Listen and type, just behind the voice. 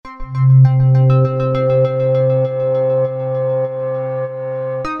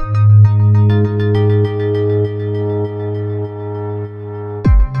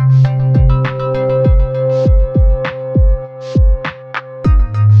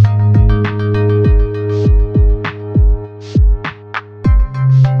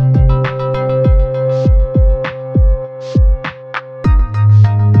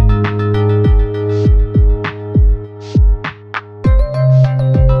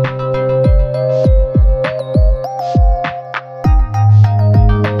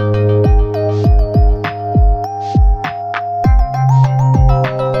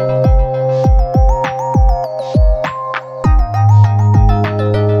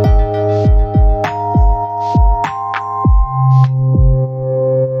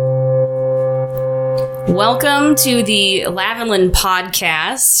Welcome to the Lavinland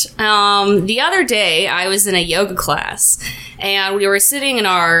podcast. The other day, I was in a yoga class, and we were sitting in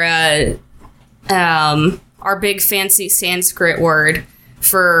our big fancy Sanskrit word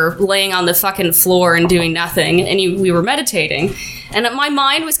for laying on the fucking floor and doing nothing, and we were meditating. And my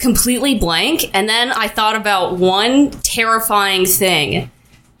mind was completely blank, and then I thought about one terrifying thing.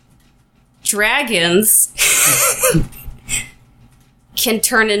 Dragons can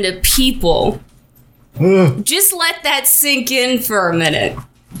turn into people. Just let that sink in for a minute.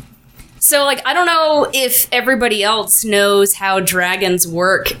 So, I don't know if everybody else knows how dragons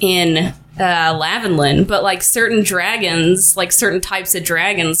work in Lavinland, but, certain dragons, certain types of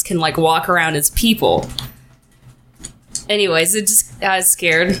dragons can, walk around as people. Anyways, I was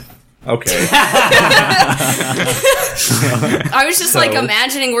scared. Okay. I was just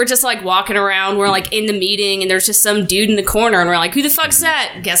imagining we're just walking around, we're in the meeting, and there's just some dude in the corner, and we're like, who the fuck's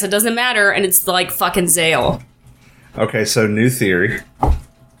that? Guess it doesn't matter, and it's fucking Zale. Okay, so new theory.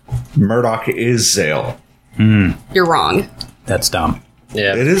 Murdoch is Zale. You're wrong. That's dumb.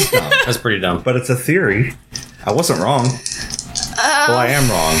 Yeah. It is dumb. That's pretty dumb. But it's a theory. I wasn't wrong. Well, I am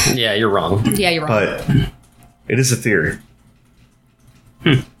wrong. Yeah, you're wrong. Yeah, you're wrong. But it is a theory.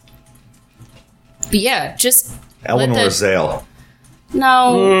 But yeah, just Eleanor Zale.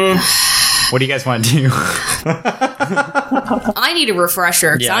 No. What do you guys want to do? I need a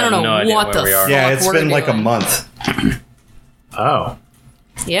refresher, because Yeah, I don't I have no know idea what where the we fuck are. Yeah, it's we're been a doing. month. Oh.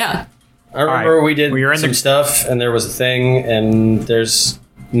 Yeah. I remember we did We were in some the- stuff, and there was a thing, and there's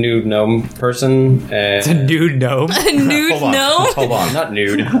nude gnome person, It's a and nude gnome. Nude Hold on. no? Hold on. not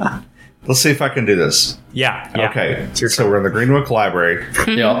nude. Let's see if I can do this. Yeah. Okay. It's your So we're in the Greenwood Library.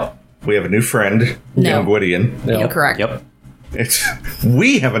 Yeah. We have a new friend, No. young Gwydion. Yeah. Incorrect. Yep.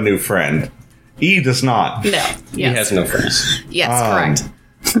 We have a new friend. E does not. No. Yes. He has no friends. Yes,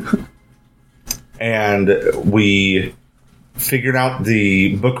 correct. And we figured out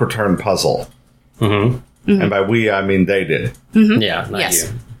the book return puzzle. Mm-hmm. And by we, I mean they did. Yeah, not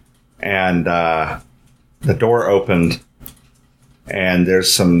Yes. you. And the door opened, and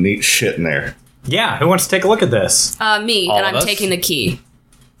there's some neat shit in there. Yeah. Who wants to take a look at this? Me, All and of I'm us? taking the key.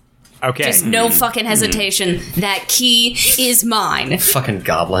 Okay. Just no fucking hesitation. That key is mine. Fucking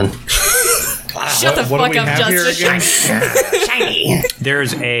goblin. Shut the what do fuck we up, have here Justice. again? Shiny.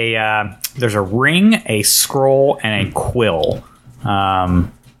 There's a ring, a scroll, and a quill.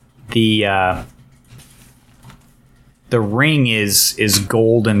 The ring is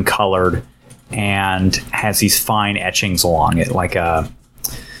golden colored and has these fine etchings along it,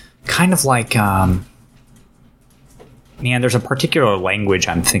 man, there's a particular language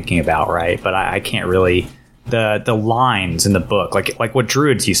I'm thinking about, right? But I can't really. The lines in the book, like what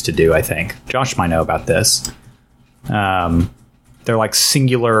druids used to do, I think. Josh might know about this. They're like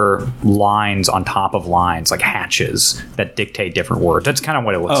singular lines on top of lines, like hatches that dictate different words. That's kind of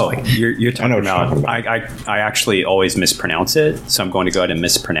what it looks like. You're I know talking what you're about. talking I actually always mispronounce it, so I'm going to go ahead and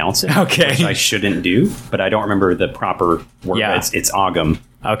mispronounce it. Okay. Which I shouldn't do, but I don't remember the proper word. Yeah. It's Ogham.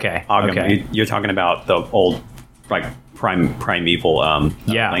 Okay. Ogham. Okay. You're talking about the old, primeval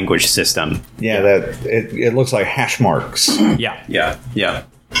Yeah. language system. Yeah, that it looks like hash marks. Yeah. Yeah.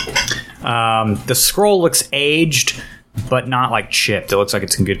 The scroll looks aged, but not chipped. It looks like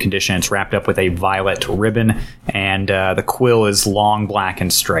it's in good condition. It's wrapped up with a violet ribbon, and the quill is long, black,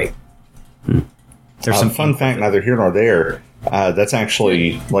 and straight. There's some Fun fact, neither here nor there. That's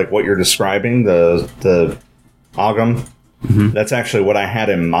actually what you're describing. The Ogham. That's actually what I had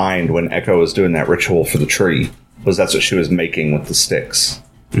in mind when Echo was doing that ritual for the tree. Was that's what she was making with the sticks.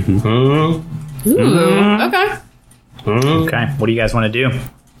 Ooh, okay. Okay. What do you guys want to do?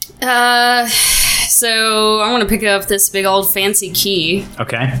 So I want to pick up this big old fancy key.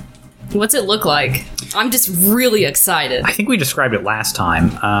 Okay. What's it look like? I'm just really excited. I think we described it last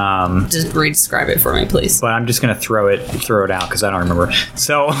time. Just re-describe it for me, please. But I'm just gonna throw it out because I don't remember.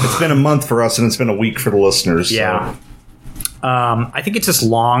 So It's been a month for us, and it's been a week for the listeners. so- yeah, I think it's just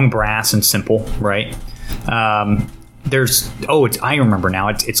long, brass, and simple, right? I remember now.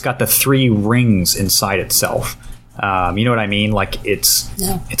 It's got the 3 rings inside itself. You know what I mean? It's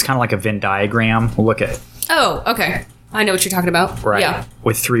kind of like a Venn diagram. Look at it. Oh, okay. I know what you're talking about. Right. Yeah.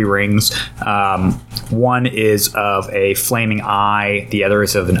 With 3 rings. One is of a flaming eye, the other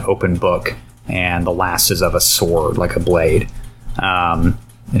is of an open book, and the last is of a sword, like a blade.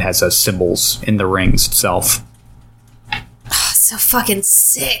 It has those symbols in the rings itself. So fucking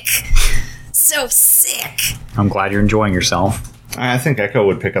sick. So sick. I'm glad you're enjoying yourself. I think Echo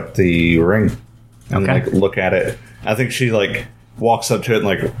would pick up the ring and Okay. look at it. I think she walks up to it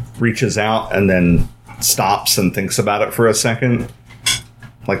and reaches out and then stops and thinks about it for a second.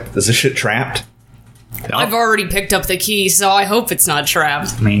 Is this shit trapped? I've already picked up the key, so I hope it's not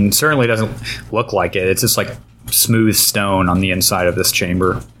trapped. I mean, certainly doesn't look like it. It's just like smooth stone on the inside of this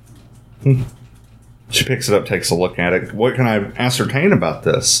chamber. She picks it up, takes a look at it. What can I ascertain about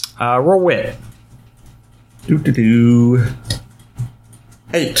this? Roll wit.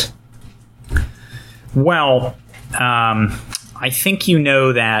 8. Well, I think you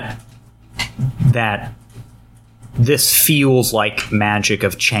know that this feels like magic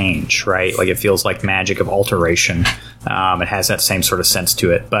of change, right? Like it feels like magic of alteration. It has that same sort of sense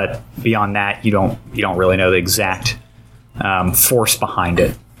to it, but beyond that, you don't really know the exact force behind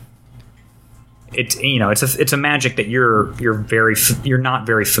it. It's a magic that you're not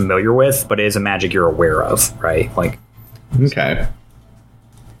very familiar with, but it is a magic you're aware of, right? Like, okay.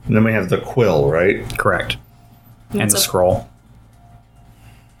 And then we have the quill, right? correct, and What's the up? scroll.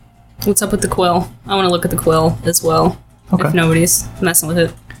 What's up with the quill? I want to look at the quill as well. Okay. If nobody's messing with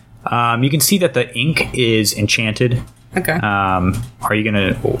it. You can see that the ink is enchanted. Okay. Are you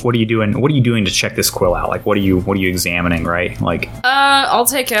gonna? What are you doing? What are you doing to check this quill out? Like, what are you examining? Right? Like, I'll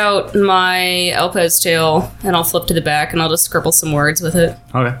take out my Elpo's tail and I'll flip to the back and I'll just scribble some words with it.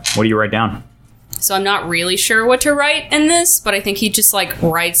 okay. What do you write down? So I'm not really sure what to write in this, but I think he just like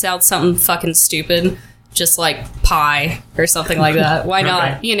writes out something fucking stupid, just like pie or something like that. Why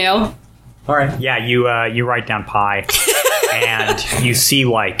not? Okay. You know? All right. Yeah, you write down pi, and you see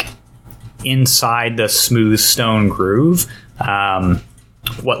like inside the smooth stone groove,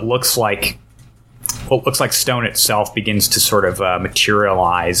 what looks like stone itself begins to sort of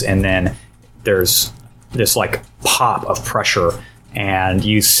materialize, and then there's this like pop of pressure, and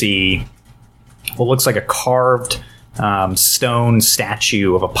you see what looks like a carved stone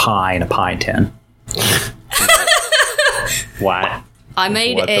statue of a pie in a pie tin. What? I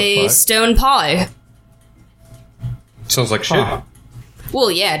made What the a fuck? stone pie. Sounds like shit. Well,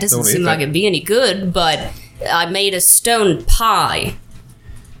 yeah, it doesn't Don't eat seem like that. it'd be any good, but I made a stone pie.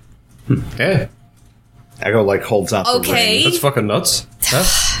 Yeah, Echo like holds out the Okay. ring. that's fucking nuts.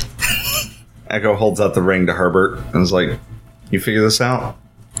 Huh? Echo holds out the ring to Herbert and is like, "You figure this out?"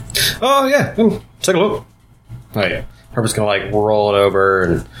 Oh yeah, take a look. Right, Herbert's gonna like roll it over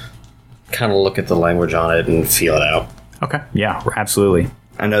and kind of look at the language on it and feel it out. Okay. Yeah, absolutely.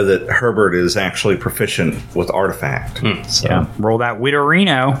 I know that Herbert is actually proficient with artifact. So. Yeah. Roll that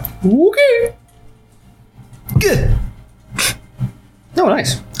Witterino. Okay. Good. Oh,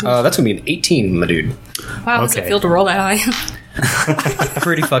 nice. That's gonna be an 18, my dude. Wow, how does it Okay. feel to roll that high?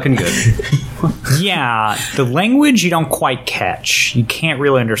 Pretty fucking good. Yeah, the language you don't quite catch. You can't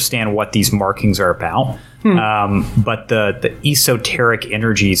really understand what these markings are about. But the esoteric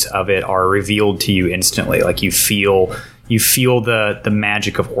energies of it are revealed to you instantly. Like you feel the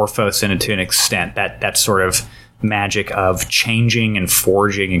magic of Orphos in it to an extent. That sort of magic of changing and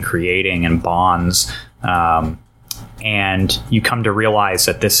forging and creating and bonds. And you come to realize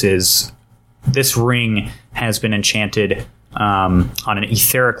that this ring has been enchanted on an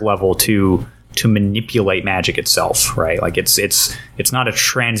etheric level to manipulate magic itself, right? Like it's not a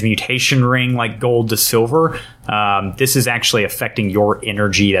transmutation ring like gold to silver. This is actually affecting your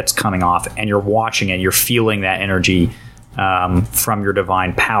energy that's coming off, and you're watching it. You're feeling that energy from your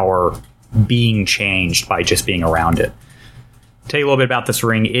divine power being changed by just being around it. Tell you a little bit about this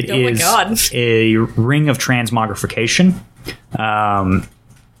ring. It Oh my is God. a ring of transmogrification.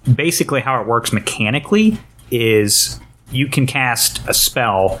 Basically, how it works mechanically is you can cast a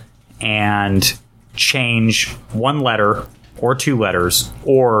spell and change one letter or two letters,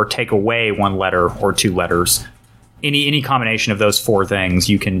 or take away one letter or two letters. Any combination of those four things,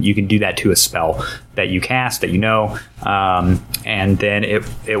 you can do that to a spell that you cast, that you know, and then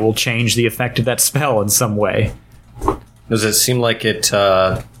it will change the effect of that spell in some way. Does it seem like it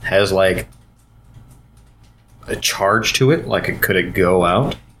has like a charge to it? Like, could it go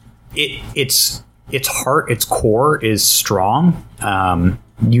out? Its heart, its core is strong.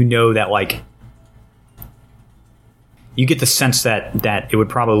 You know that, like, you get the sense that it would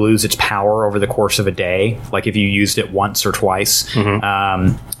probably lose its power over the course of a day, like if you used it once or twice.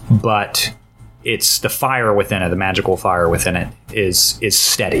 But it's the fire within it, the magical fire within it, is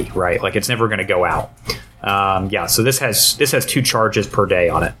steady, right? Like it's never going to go out. So this has 2 charges per day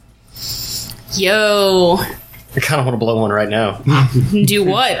on it. Yo, I kind of want to blow one right now. do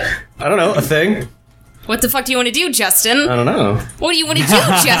what? I don't know, a thing? What the fuck do you want to do, Justin? I don't know. What do you want to do,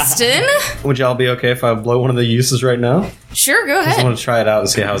 Justin? Would y'all be okay if I blow one of the uses right now? Sure, go I just ahead. want to try it out and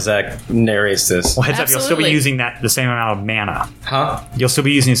see how Zach narrates this. Well, heads up, you'll still be Absolutely. using the same amount of mana. Huh? You'll still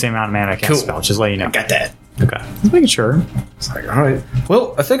be using the same amount of mana to cast Cool. spell. Just let you know. Got that. Okay. Just making sure. It's like, all right.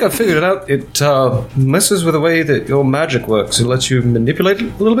 Well, I think I figured it out. It messes with the way that your magic works. It lets you manipulate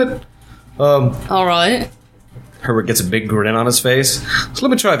it a little bit. All right. Herbert gets a big grin on his face. So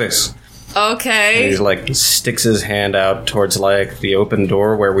let me try this. And Okay. he like sticks his hand out towards like the open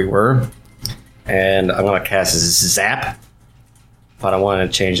door where we were, and I'm gonna cast Zap, but I want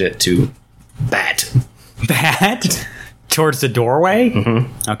to change it to Bat. Bat towards the doorway.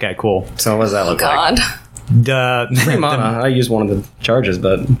 Mm-hmm. Okay, cool. So what does that look like? God. The Mana. I use one of the charges,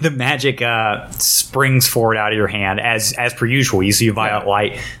 but the magic springs forward out of your hand as per usual. You see violet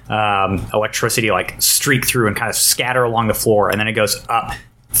light, electricity like streak through and kind of scatter along the floor, and then it goes up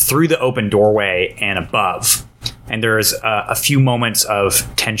through the open doorway and above. And there's a few moments of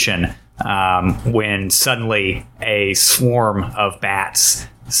tension when suddenly a swarm of bats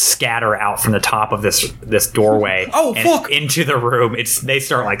scatter out from the top of this doorway and into the room. They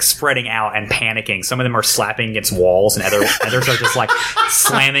start like spreading out and panicking. Some of them are slapping against walls, and others are just like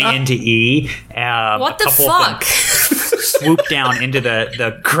slamming into E. What the couple of them fuck? swoop down into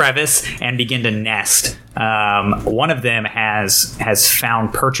the crevice and begin to nest. One of them has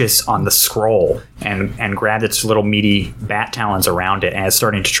found purchase on the scroll and grabbed its little meaty bat talons around it and is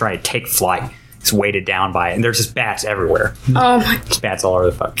starting to try to take flight. It's weighted down by it, and there's just bats everywhere. Oh my Just bats all over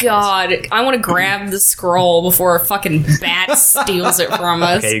the fucking place. God. I want to grab the scroll before a fucking bat steals it from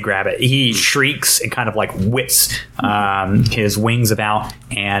us. Okay, you grab it. He shrieks and kind of like whips his wings about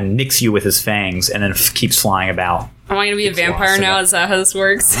and nicks you with his fangs, and then keeps flying about. Am I going to be a vampire now? Is that how this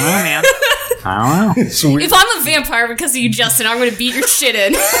works? Oh man, I don't know. If I'm a vampire because of you, Justin, I'm going to beat your shit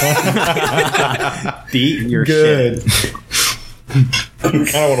in. Beat your Good. I kind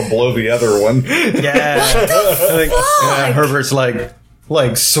of want to blow the other one. yeah, I think Herbert's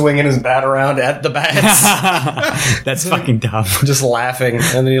like swinging his bat around at the bats, That's fucking dumb. just laughing, and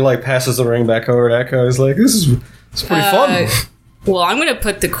then he like passes the ring back over to Echo. He's like, "It's pretty fun." Well, I'm going to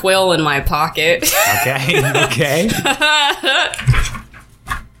put the quill in my pocket. Okay.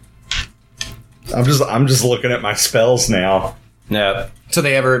 I'm just looking at my spells now. Yeah. So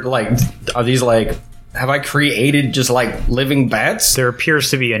they ever like are these like? Have I created just like living bats? There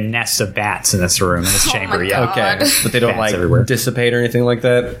appears to be a nest of bats in this room, in this chamber. my Yeah, God. Okay, but they don't Bats like everywhere. dissipate or anything like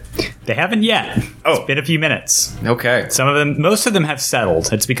that. they haven't yet. Oh. It's been a few minutes. Okay. Most of them have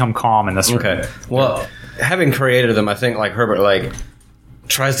settled. It's become calm in this room. Okay. Well, having created them, I think like Herbert like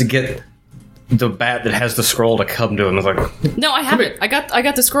tries to get the bat that has the scroll to come to him. It's like, No, I haven't. I got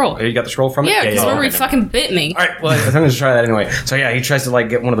the scroll. oh, you got the scroll from it? Yeah, because yeah, remember okay. he fucking bit me. All right. Well, I'm going to try that anyway. So yeah, he tries to like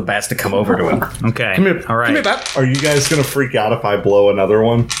get one of the bats to come over to him. Okay. Come here. All right. Come here, bat. Are you guys gonna freak out if I blow another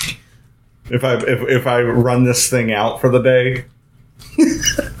one? If I run this thing out for the day?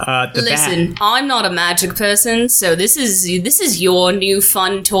 The Listen, I'm not a magic person, so this is your new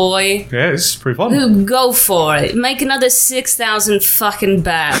fun toy. Yeah, it's pretty fun. Go for it. Make another 6,000 fucking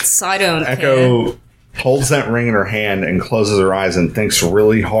bats. I don't care. Echo holds that ring in her hand and closes her eyes and thinks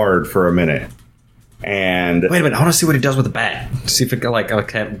really hard for a minute. And Wait a minute. I want to see what he does with the bat. See if it can, like I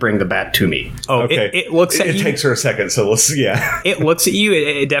can't bring the bat to me. Oh, okay, it looks at it you. takes her a second, so let's It looks at you.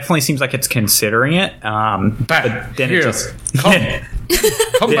 It definitely seems like it's considering it. Bat, But then here. it just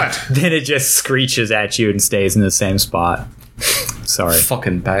Come back. then it just screeches at you and stays in the same spot. Sorry.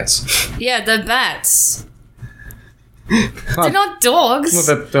 Fucking bats. Yeah, they're bats. They're not dogs.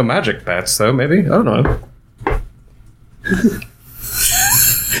 Well, they're magic bats, though. Maybe I don't know.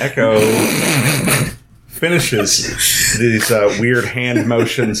 Echo finishes these weird hand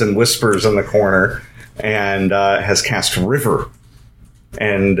motions and whispers in the corner and has cast River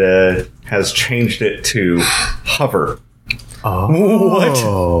and has changed it to Hover.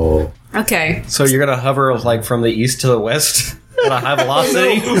 Oh. Okay. So you're gonna hover like from the east to the west at a high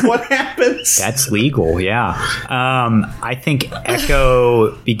velocity? What happens? That's legal, yeah. I think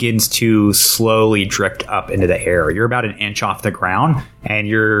Echo begins to slowly drift up into the air. You're about an inch off the ground, and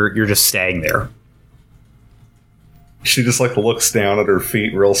you're just staying there. She just like looks down at her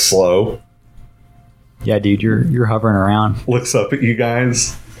feet real slow, Yeah, dude, you're hovering around. looks up at you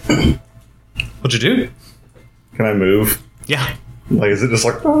guys. What'd you do? Can I move? Yeah. Like, is it just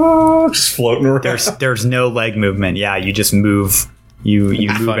like just floating around? There's no leg movement. Yeah, you just move. You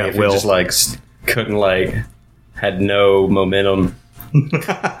move Funny at if you will. just like couldn't like had no momentum.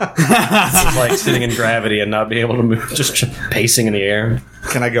 It's like sitting in gravity and not being able to move, just pacing in the air.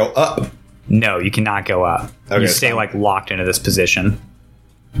 Can I go up? No, you cannot go up. Okay, you stay fine. like locked into this position.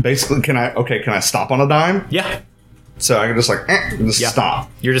 Basically, can I stop on a dime? Yeah. So I can just like Yeah. stop.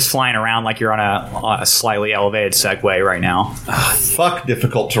 You're just flying around like you're on a slightly elevated Segway right now. Fuck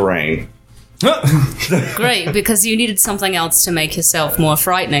difficult terrain. Great, because you needed something else to make yourself more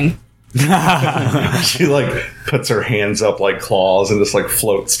frightening. She like puts her hands up like claws and just like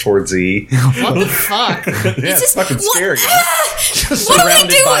floats towards E. What the fuck? Yeah, it's fucking scary. What are we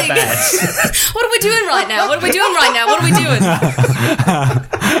doing? What are we doing right now? What are we doing right now? What are we doing?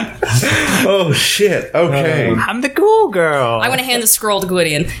 Oh shit. Okay. I'm the cool girl. I want to hand the scroll to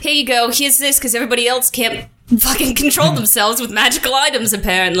Gwydion. Here you go. Here's this because everybody else can't fucking control themselves with magical items.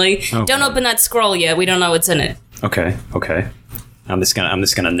 Apparently, don't open that scroll yet. We don't know what's in it. Okay. I'm just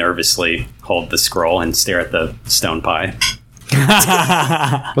gonna nervously hold the scroll and stare at the stone pie. What's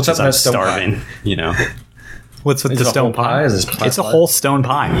up with I'm that stone starving. pie? You know. What's with Is the it a stone whole pie? pie? Is this pie It's a pie? whole stone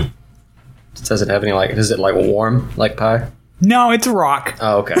pie. Does it have any like? Is it like warm like pie? No, it's a rock.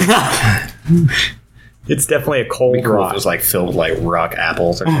 Oh, okay. It's definitely a cold Be cool if rock. it was like filled with like rock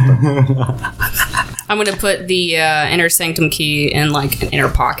apples or something. I'm gonna put the inner sanctum key in like an inner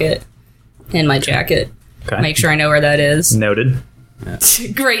pocket in my jacket. Okay. Make sure I know where that is. Noted.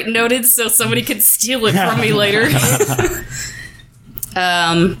 Great, noted. So somebody can steal it from me later.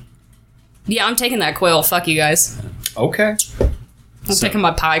 Yeah, I'm taking that quill. Fuck you guys. Okay. I'm taking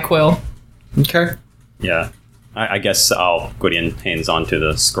my pie quill. Okay. Yeah. I guess Gwydion hands onto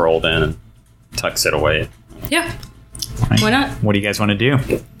the scroll then and tucks it away. Yeah. Why not? What do you guys want to do?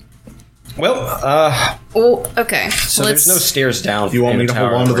 Well, Oh, okay. so there's no stairs down. Do you want in me the to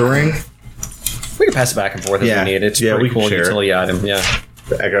hold tower. on to the ring? We can pass it back and forth Yeah. if we need it. It's Yeah, pretty we can cool share it. utility item. Yeah.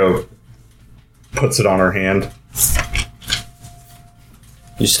 Echo puts it on her hand.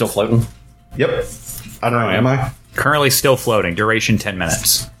 You still floating? Yep. I don't know. Am I? Currently still floating. Duration 10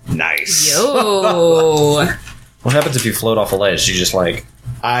 minutes. Nice. Yo. What happens if you float off a ledge? You just like.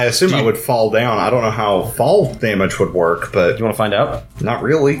 I assume I would fall down. I don't know how fall damage would work, but You want to find out? not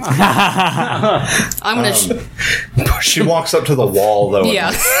really. I'm gonna. She walks up to the wall though. Yeah.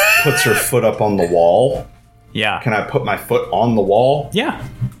 And puts her foot up on the wall. Yeah. Can I put my foot on the wall? Yeah.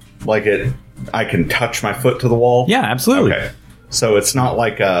 Like it? I can touch my foot to the wall. Yeah, absolutely. Okay. So it's not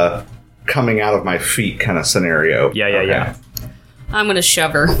like a coming out of my feet kind of scenario. Yeah. I'm gonna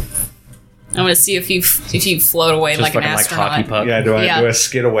shove her. I'm gonna see if you float away Just like an fucking like astronaut. hockey puck. Yeah. Do I Yeah. do I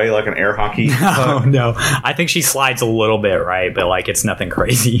skid away like an air hockey? Oh, no. I think she slides a little bit, right? But, like, it's nothing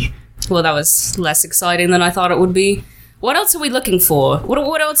crazy. Well, that was less exciting than I thought it would be. What else are we looking for?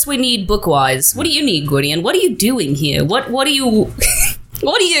 What else we need book wise? What do you need, Gwydion? What are you doing here? What are you?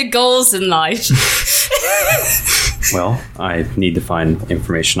 What are your goals in life? Well, I need to find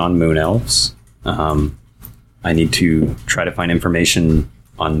information on moon elves. I need to try to find information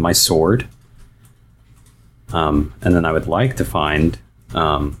on my sword. And then I would like to find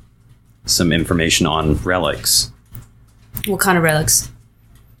some information on relics. What kind of relics?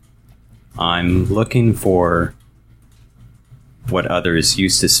 I'm looking for what others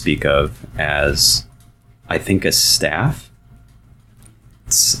used to speak of as, I think, a staff.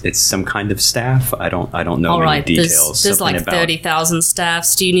 It's some kind of staff. I don't know All many right, details. there's Something like about- 30,000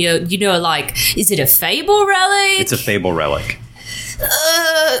 staffs. Do you know, like, is it a fable relic? It's a fable relic.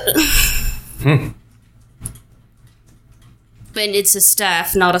 And it's a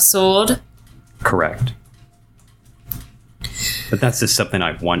staff, not a sword. Correct. But that's just something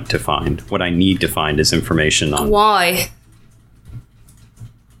I want to find. What I need to find is information on. Why?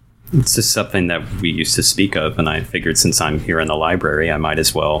 It's just something that we used to speak of, and I figured since I'm here in the library, I might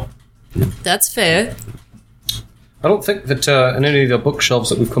as well. That's fair. I don't think that in any of the bookshelves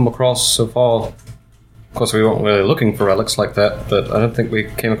that we've come across so far. Of course, we weren't really looking for relics like that, but I don't think we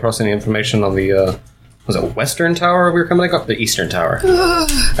came across any information on the. Was it Western Tower we were coming up? The Eastern Tower.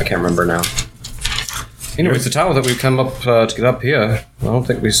 I can't remember now. Anyways, the tower that we come up to get up here, I don't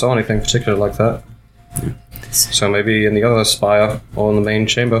think we saw anything particular like that. So maybe in the other spire or in the main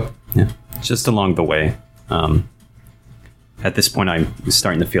chamber. Yeah, just along the way. At this point, I'm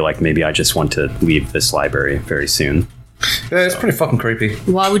starting to feel like maybe I just want to leave this library very soon. Yeah, it's pretty fucking creepy.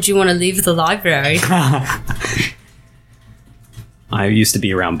 Why would you want to leave the library? I used to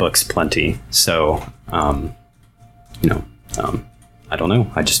be around books plenty, so, I don't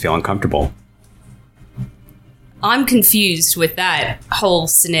know. I just feel uncomfortable. I'm confused with that whole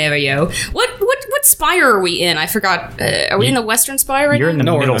scenario. What spire are we in? I forgot. Are we in the Western Spire right You're now? in the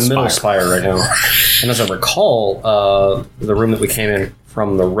No, we're in middle the middle spire. spire right now. And as I recall, the room that we came in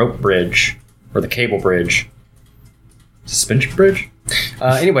from the rope bridge, or the cable bridge, suspension bridge?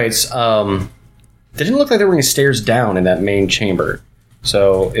 Anyways, there didn't look like there were any stairs down in that main chamber.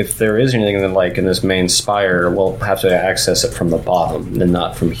 So if there is anything in this main spire, we'll have to access it from the bottom and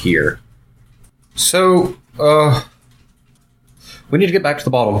not from here. So, we need to get back to the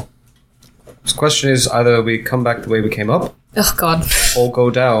bottom. The question is either we come back the way we came up, Oh God. or go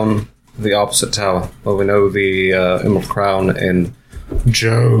down the opposite tower, where we know the Emerald Crown and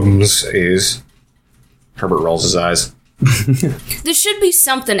Jones is. Herbert rolls his eyes. There should be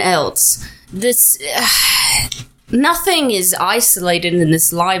something else. This. Nothing is isolated in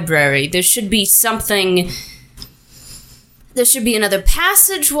this library. There should be something. There should be another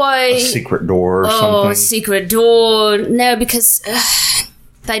passageway. A secret door or Oh, something. a secret door. No, because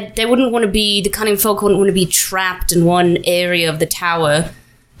they wouldn't want to be. The cunning folk wouldn't want to be trapped in one area of the tower.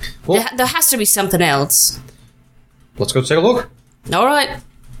 Well- There has to be something else. Let's go take a look. All right.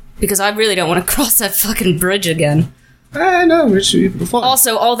 Because I really don't want to cross that fucking bridge again. No, it should be fine.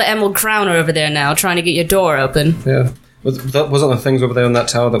 Also, all the Emerald Crown are over there now, trying to get your door open. Yeah. That wasn't the things over there in that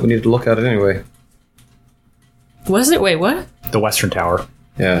tower that we needed to look at it anyway. Was it? Wait, what? The Western Tower.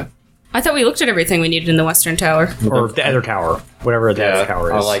 Yeah. I thought we looked at everything we needed in the Western Tower. Or the other tower. Whatever the other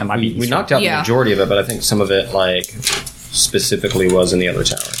tower is. That might be we knocked out Yeah. the majority of it, but I think some of it, like, specifically was in the other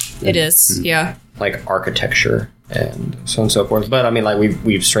tower. It is, yeah. Like architecture and so on and so forth. But I mean, like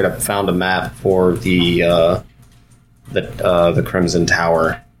we've straight up found a map for the Crimson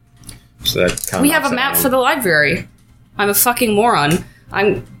Tower. So that kind of We have a map for the library. I'm a fucking moron.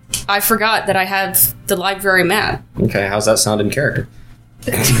 I forgot that I have the library map. Okay, how's that sound in character?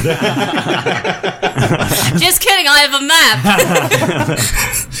 Just kidding, I have a map.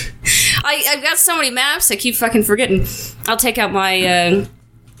 I've got so many maps, I keep fucking forgetting. I'll take out my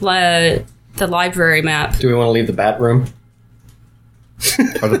the library map. Do we want to leave the bat room?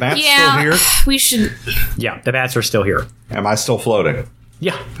 Are the bats Yeah, still here? we should. Yeah, the bats are still here. Am I still floating?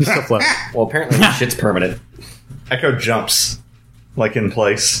 Yeah, he's still floating. Well, apparently this shit's permanent. Echo jumps, like in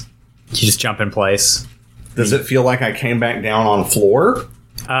place. You just jump in place. Does it feel like I came back down on floor?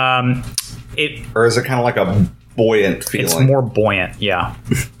 It Or is it kind of like a buoyant feeling? It's more buoyant, yeah.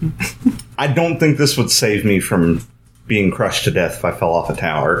 I don't think this would save me from being crushed to death if I fell off a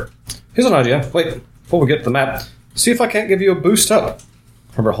tower. Here's an idea. Wait, before we get to the map, see if I can't give you a boost up.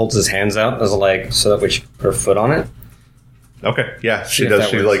 Herbert holds his hands out as a leg so that we should put her foot on it. Okay, yeah, she See if does. that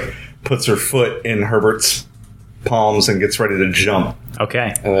She works. like puts her foot in Herbert's palms and gets ready to jump.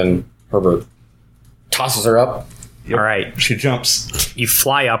 Okay. And then Herbert tosses her up. Yep. All right. She jumps. You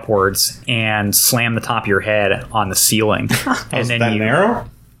fly upwards and slam the top of your head on the ceiling. And Is then that you narrow?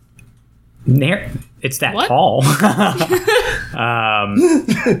 It's that What? tall. Herbert's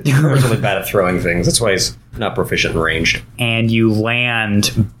really bad at throwing things. That's why he's not proficient in ranged. And you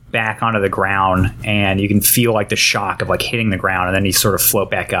land back onto the ground and you can feel like the shock of like hitting the ground and then you sort of float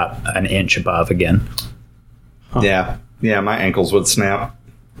back up an inch above again. Yeah. Yeah, my ankles would snap.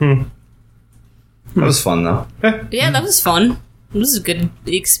 That was fun, though. Yeah, that was fun. This is a good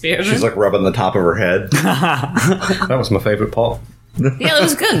experiment. She's like rubbing the top of her head. That was my favorite part. Yeah, that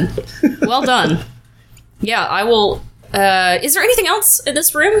was good. Well done. Yeah, I will. Is there anything else in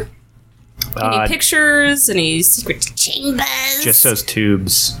this room? Any pictures? Any secret chambers? Just those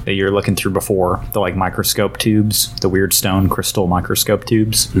tubes that you're looking through before, the like microscope tubes, the weird stone crystal microscope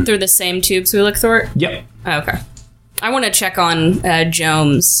tubes. through the same tubes we look through. Yep. Oh, okay. I want to check on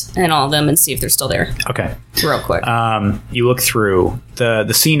Jones and all of them and see if they're still there, Okay. real quick. You look through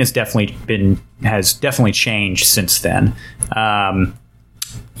the scene has definitely changed since then.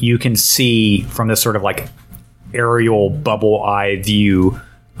 You can see from this sort of like aerial bubble eye view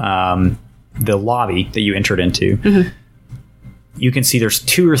the lobby that you entered into. Mm-hmm. You can see there's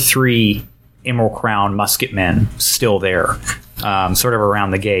 2 or 3 Emerald Crown musketmen still there, sort of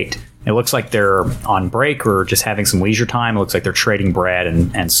around the gate. It looks like they're on break or just having some leisure time. It looks like they're trading bread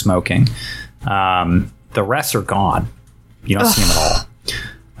and smoking. The rest are gone. You don't see them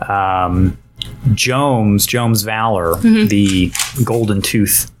at all. Jones Valor, the Golden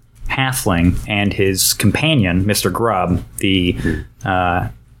Tooth halfling, and his companion, Mr. Grubb, the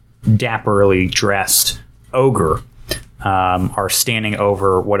dapperly dressed ogre, are standing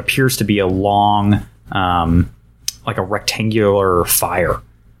over what appears to be a long, like a rectangular fire.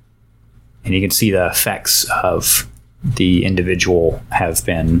 And you can see the effects of the individual have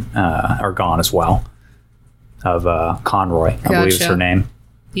been are gone as well. Of Conroy, I believe is Gotcha. her name.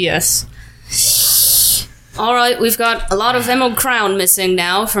 Yes. All right, we've got a lot of Emerald Crown missing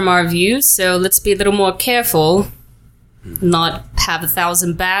now from our view, so let's be a little more careful. Not have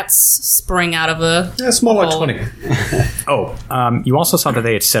 1,000 bats spring out of a... That's more like hole. 20. Oh, you also saw that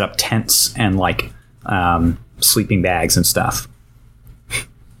they had set up tents and like sleeping bags and stuff.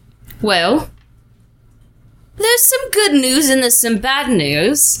 Well, there's some good news and there's some bad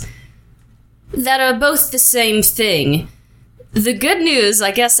news that are both the same thing. The good news,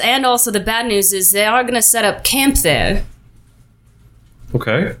 I guess, and also the bad news is they are going to set up camp there.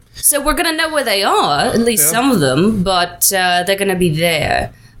 Okay. So we're going to know where they are, at least some of them, but they're going to be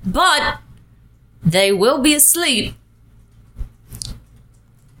there. But they will be asleep.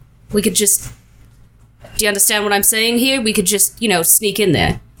 We could just... Do you understand what I'm saying here? We could just, sneak in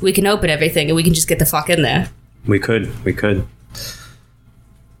there. We can open everything and we can just get the fuck in there. We could. Could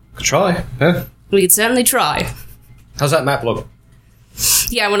try. Yeah. We could certainly try. How's that map look?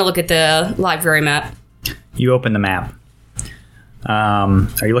 Yeah, I want to look at the library map. You open the map. Are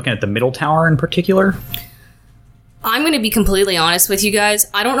you looking at the middle tower in particular? I'm going to be completely honest with you guys.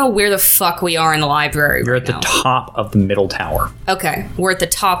 I don't know where the fuck we are in the library You're right at the now. top of the middle tower. Okay, we're at the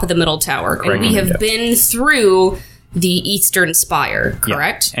top of the middle tower. Correct. And we have Yes. been through the Eastern Spire, Yeah.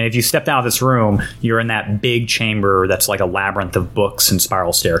 correct? And if you stepped out of this room, you're in that big chamber that's like a labyrinth of books and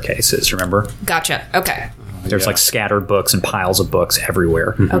spiral staircases, remember? Gotcha. Okay. There's like scattered books and piles of books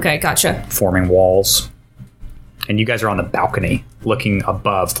everywhere, Okay, gotcha. forming walls. And you guys are on the balcony looking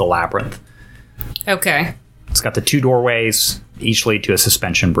above the labyrinth. Okay. It's got the 2 doorways, each lead to a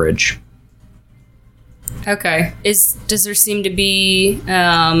suspension bridge. Okay. Does there seem to be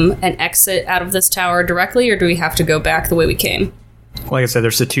an exit out of this tower directly, or do we have to go back the way we came? Like I said,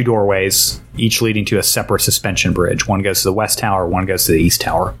 there's the 2 doorways, each leading to a separate suspension bridge. One goes to the west tower, one goes to the east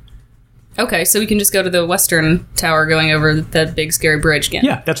tower. Okay, so we can just go to the Western Tower going over the big scary bridge again.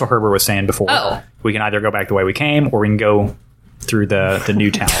 Yeah, that's what Herbert was saying before. Oh. We can either go back the way we came, or we can go through the new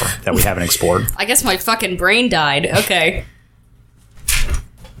tower that we haven't explored. I guess my fucking brain died. Okay.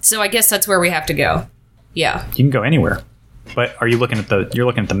 So I guess that's where we have to go. Yeah. You can go anywhere. But are you looking at you're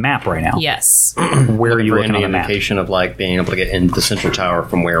looking at the map right now? Yes. Where are you For looking on any the map? indication of like being able to get into the central tower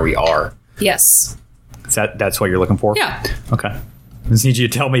from where we are. Yes. That's what you're looking for? Yeah. Okay. I just need you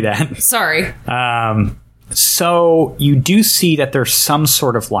to tell me that. Sorry. So you do see that there's some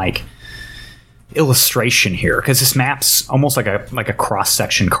sort of like illustration here, because this map's almost like a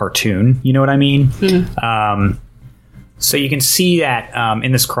cross-section cartoon. You know what I mean? So you can see that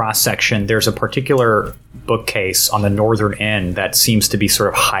in this cross-section, there's a particular bookcase on the northern end that seems to be sort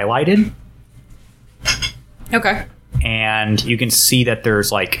of highlighted. Okay. And you can see that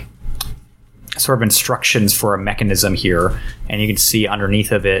there's like sort of instructions for a mechanism here, and you can see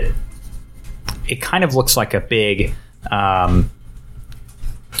underneath of it, it kind of looks like a big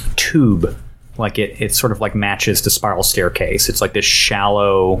tube. Like it sort of like matches the spiral staircase. It's like this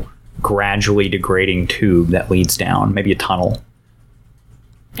shallow, gradually degrading tube that leads down, maybe a tunnel.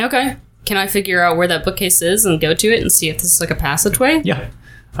 Okay. Can I figure out where that bookcase is and go to it and see if this is like a passageway? Yeah.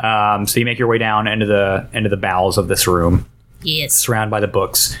 So you make your way down into the bowels of this room, Yes. surrounded by the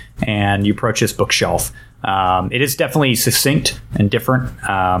books, and you approach this bookshelf. It is definitely succinct and different,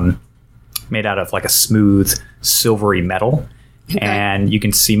 made out of like a smooth, silvery metal. Okay. And you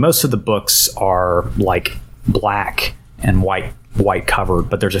can see most of the books are like black and white covered,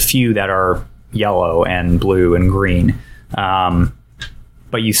 but there's a few that are yellow and blue and green.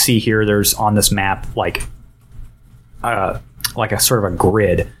 But you see here, there's on this map like a sort of a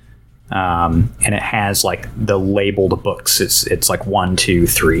grid. And it has like the labeled books. It's like 1, 2,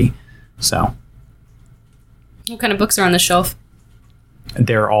 3. So What kind of books are on the shelf?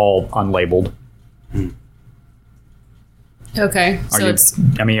 they're all unlabeled. Okay. So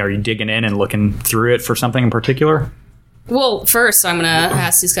Are you digging in and looking through it for something in particular? well, first I'm going to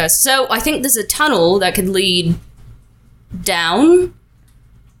ask these guys. So I think there's a tunnel that could lead down.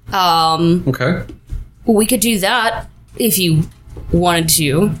 Okay. We could do that if you wanted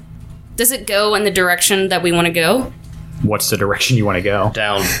to. Does it go in the direction that we want to go? What's the direction you want to go?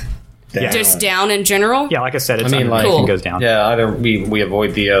 Down. Just down in general? Yeah, like I said, it's I mean, underneath like- and goes down. Yeah, either we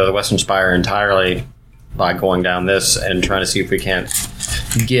avoid the Western Spire entirely by going down this and trying to see if we can't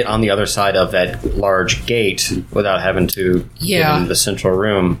get on the other side of that large gate without having to Yeah. get into the central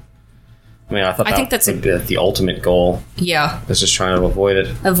room. I mean, I think that's would be the ultimate goal. Yeah. Is just trying to avoid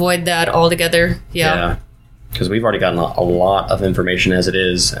it. Avoid that altogether. Yeah. Because we've already gotten a lot of information as it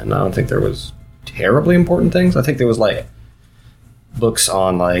is, and I don't think there was terribly important things. I think there was like books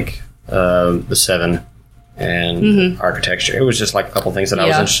on like the Seven and architecture. It was just like a couple things that I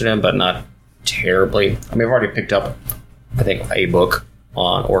was Yeah. interested in, but not terribly. I mean, I've already picked up, I think, a book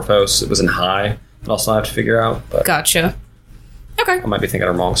on Orphos. It was in High that I'll still have to figure out, but Gotcha. Okay. I might be thinking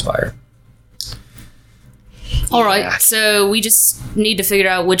of wrong Spire. All right. So we just need to figure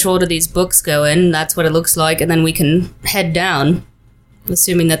out which order these books go in. That's what it looks like. And then we can head down.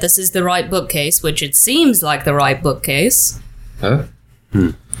 Assuming that this is the right bookcase, which it seems like the right bookcase. Huh?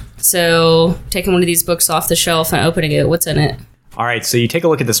 So taking one of these books off the shelf and opening it, what's in it? All right, so you take a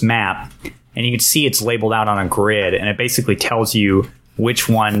look at this map, and you can see it's labeled out on a grid, and it basically tells you which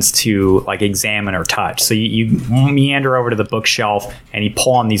ones to like examine or touch. So you meander over to the bookshelf, and you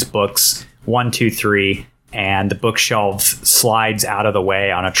pull on these books, 1, 2, 3, and the bookshelf slides out of the way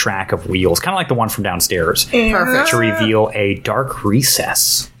on a track of wheels, kind of like the one from downstairs, Perfect. to reveal a dark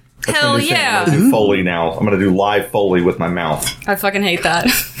recess Hell I'm yeah. gonna do Foley now. I'm gonna do live Foley with my mouth. I fucking hate that.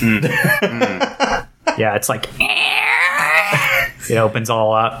 Yeah, it's like it opens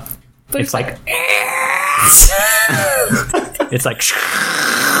all up. But It's like it's like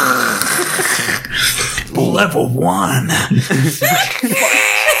level 1.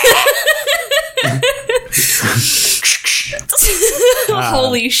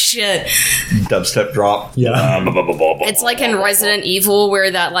 holy shit. Dubstep drop. Yeah. It's like in Resident Evil where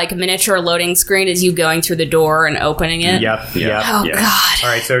that like miniature loading screen is you going through the door and opening it. Yep. Oh god. All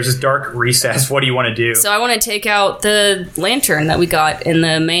right, so there's this dark recess. What do you want to do? So I want to take out the lantern that we got in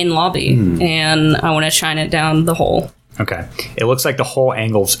the main lobby and I want to shine it down the hole. Okay. It looks like the whole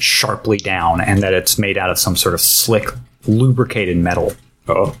angle's sharply down and that it's made out of some sort of slick, lubricated metal.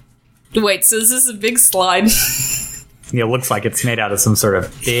 Oh. Wait, so this is a big slide. It looks like it's made out of some sort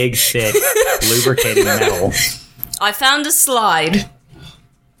of big, thick, lubricated metal. I found a slide.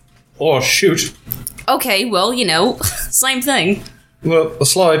 Oh, shoot. Okay, well, you know, same thing. Well, the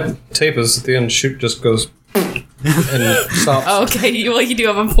slide tapers at the end. Shoot just goes and stops. Okay, well, you do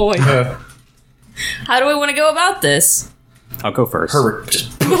have a point. How do we want to go about this? I'll go first. Herbert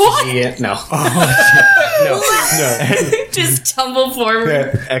just What? yeah, no. No. Just tumble forward.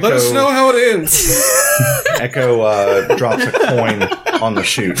 Echo, Let us know how it ends. Echo drops a coin on the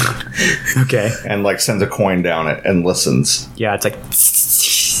chute Okay. and like sends a coin down it and listens. Yeah, it's like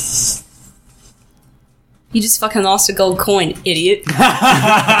You just fucking lost a gold coin, idiot. It's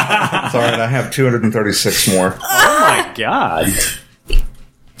all right. I have 236 more. Oh my god.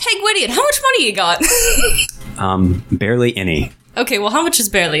 Hey, Gwydion, how much money you got? Barely any. Okay, well, how much is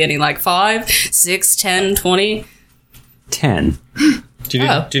barely any? Like 5, 6, 10, 20? 10. Do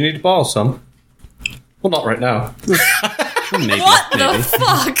you need to borrow some? Well, not right now. Maybe. What maybe. the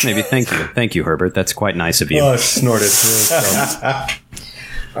fuck? Maybe. Thank you, Herbert. That's quite nice of you. I snorted.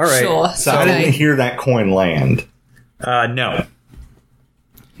 All right. Sure. So I didn't Okay. hear that coin land. no.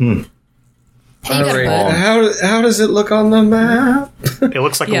 Hey, you got a All bud. right. How does it look on the map? It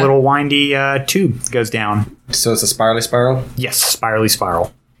looks like Yeah. a little windy tube goes down. So it's a spirally spiral. Yes, spirally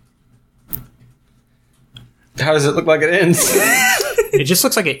spiral. How does it look like it ends? It just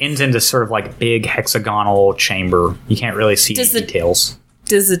looks like it ends into sort of like big hexagonal chamber. You can't really see Does the the- details.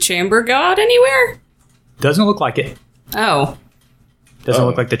 Does the chamber go out anywhere? Doesn't look like it. Oh. Doesn't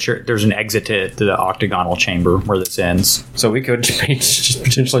look like there's an exit to the octagonal chamber where this ends. So we could be just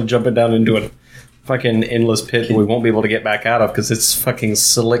potentially jumping down into a fucking endless pit that we won't be able to get back out of because it's fucking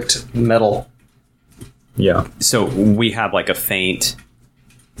slicked metal. Yeah. So we have like a faint.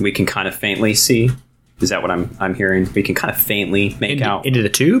 We can kind of faintly see. Is that what I'm hearing? We can kind of faintly make out. Into the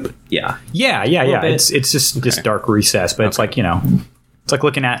tube? Yeah. Yeah. bit. It's just this dark recess, but it's like, you know, it's like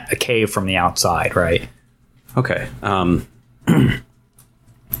looking at a cave from the outside, right? Okay.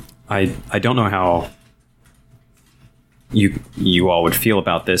 I don't know how you all would feel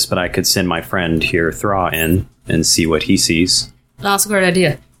about this, but I could send my friend here, Thra, in and see what he sees, That's a great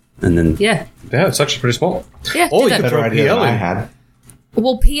idea. and then Yeah. Yeah, it's actually pretty small. Yeah. Oh, do you that. could Better throw idea PL than I in. had.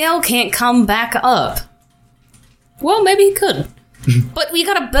 Well, PL can't come back up. Well, maybe he could. But we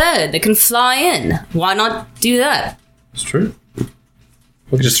got a bird that can fly in. Why not do that? It's true.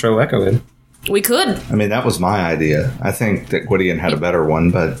 We could just throw Echo in. We could. I mean, that was my idea. I think that Gwydion had a better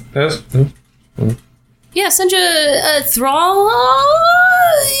one, but Yes. Yeah, send your thrall.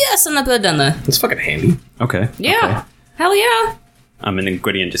 Yeah, send that bird down there. It's fucking handy. okay. Yeah. Hell yeah. And then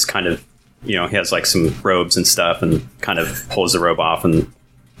Gwydion just kind of, he has like some robes and stuff, and kind of pulls the robe off, and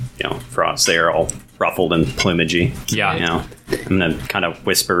Thra's there, all ruffled and plumagey. Yeah. I'm gonna kind of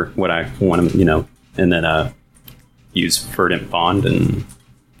whisper what I want him, and then use Verdant Bond and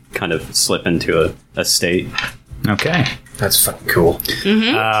kind of slip into a state. Okay. That's fucking cool.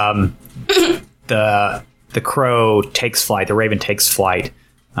 The crow takes flight, the raven takes flight,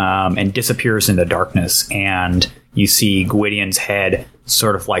 and disappears in the darkness, and you see Gwydion's head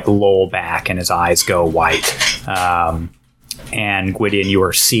sort of like loll back and his eyes go white. And Gwydion, you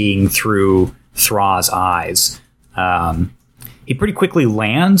are seeing through Thra's eyes. He pretty quickly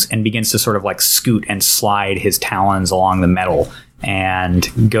lands and begins to sort of like scoot and slide his talons along the metal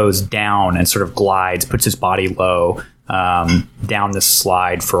and goes down and sort of glides, puts his body low down the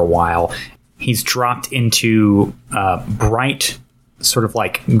slide for a while. He's dropped into bright, sort of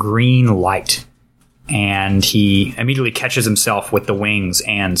like green light, and he immediately catches himself with the wings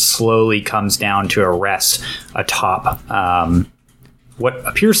and slowly comes down to a rest atop what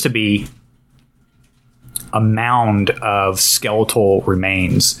appears to be a mound of skeletal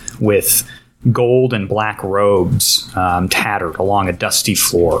remains with gold and black robes tattered along a dusty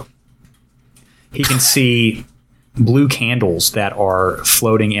floor. He can see blue candles that are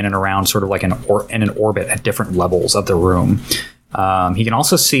floating in and around, sort of like in an orbit at different levels of the room. He can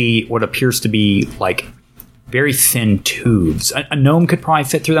also see what appears to be like very thin tubes. A gnome could probably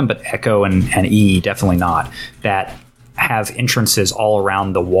fit through them, but Echo and E definitely not. That have entrances all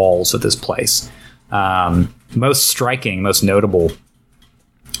around the walls of this place. Most striking, most notable,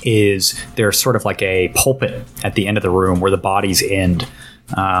 is there's sort of like a pulpit at the end of the room where the bodies end.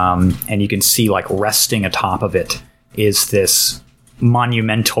 And you can see, like, resting atop of it is this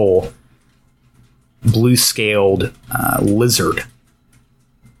monumental blue-scaled lizard.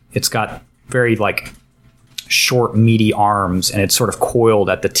 It's got very, like, short, meaty arms, and it's sort of coiled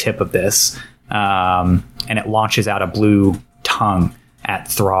at the tip of this. And it launches out a blue tongue at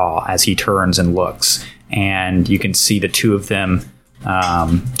Thra as he turns and looks. And you can see the two of them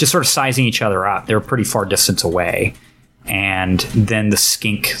just sort of sizing each other up. They're a pretty far distance away. And then the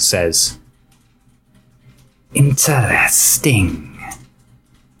skink says, "Interesting.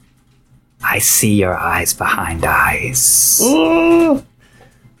 I see your eyes behind eyes.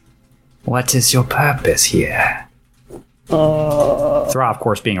 What is your purpose here?" Thra, of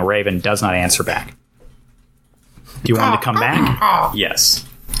course, being a raven, does not answer back. Do you want him to come back? Yes.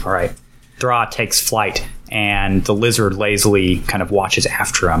 All right. Thra takes flight, and the lizard lazily kind of watches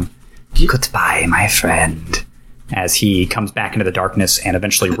after him. "Goodbye, my friend," as he comes back into the darkness and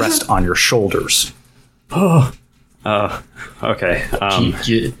eventually rests on your shoulders. Okay.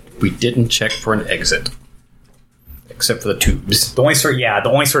 We didn't check for an exit. Except for the tubes. The only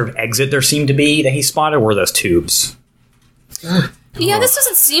sort of exit there seemed to be that he spotted were those tubes. Yeah, this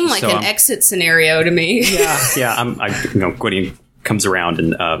doesn't seem like an exit scenario to me. Yeah. Gwydion comes around,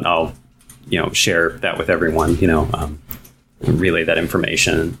 and I'll, share that with everyone. Relay that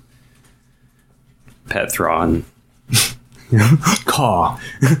information. Pet Thra and Caw.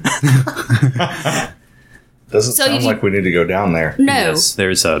 Doesn't sound like we need to go down there. No. Yes,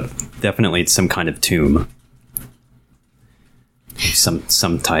 there's definitely some kind of tomb.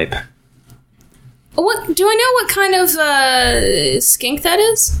 Some type. What do I know? What kind of skink that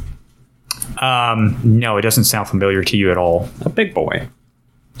is? No, it doesn't sound familiar to you at all. A big boy.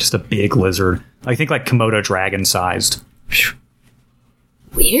 Just a big lizard. I think like Komodo dragon sized.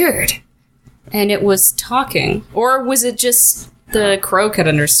 Weird. And it was talking, or was it just the crow could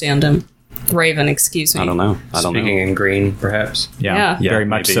understand him? Raven, excuse me. I don't know. Speaking in green, perhaps. Yeah, Yeah. very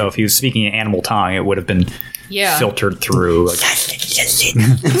much maybe. so. If he was speaking in animal tongue, it would have been filtered through. Like, Yes.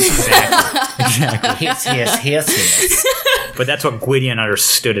 but that's what Gwydion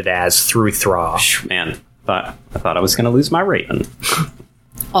understood it as through Thra. Man, I thought I was going to lose my raven.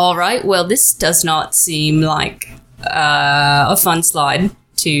 All right. Well, this does not seem like a fun slide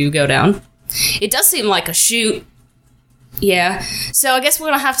to go down. It does seem like a chute. Yeah. So I guess we're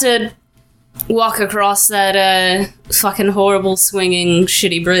gonna have to walk across that fucking horrible swinging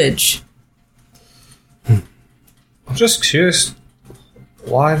shitty bridge. I'm just curious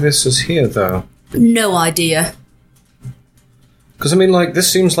why this is here, though. No idea. Because,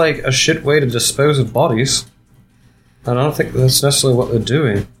 this seems like a shit way to dispose of bodies. And I don't think that's necessarily what they're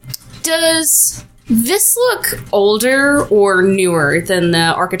doing. Does this look older or newer than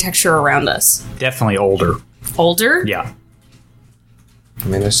the architecture around us? Definitely older. Older? Yeah.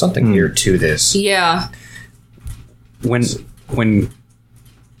 There's something here to this. Yeah. When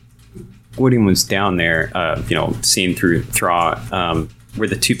Gwydion was down there, seeing through Thra, where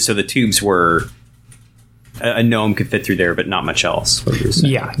the tubes. So the tubes were a gnome could fit through there, but not much else. What you're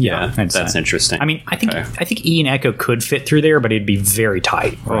saying. Yeah. That's interesting. I think E and Echo could fit through there, but it'd be very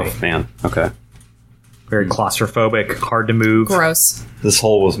tight. Right? Oh man. Okay. Very claustrophobic, hard to move. Gross. This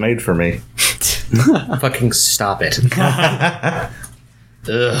hole was made for me. Fucking stop it.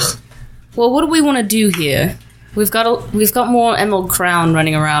 Ugh. Well, what do we want to do here? We've got more Emerald Crown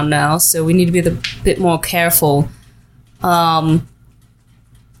running around now, so we need to be a bit more careful. That's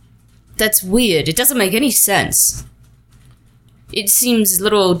weird. It doesn't make any sense. It seems a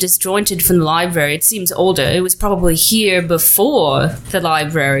little disjointed from the library. It seems older. It was probably here before the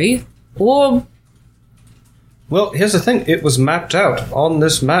library. Or... Well, here's the thing. It was mapped out on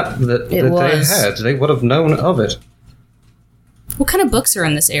this map that they had. They would have known of it. what kind of books are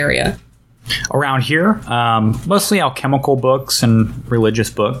in this area? Around here, mostly alchemical books and religious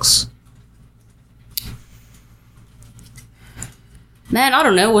books. Man, I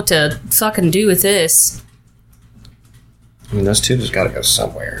don't know what to fucking do with this. Those tubes gotta go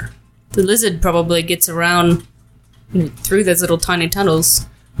somewhere. The lizard probably gets around through those little tiny tunnels.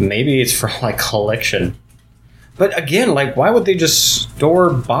 Maybe it's for, collection. But again, why would they just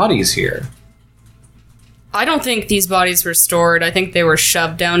store bodies here? I don't think these bodies were stored. I think they were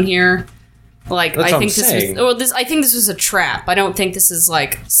shoved down here. Like, That's I what think I'm this saying. was. Well, I think this was a trap. I don't think this is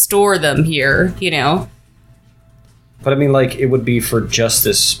like store them here. You know. But I mean, like, it would be for just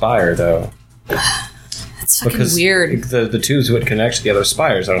this spire, though. It's fucking Because weird. the tubes would connect to the other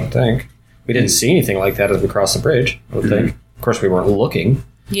spires, I don't think. We didn't see anything like that as we crossed the bridge, I don't think. Of course, we weren't looking.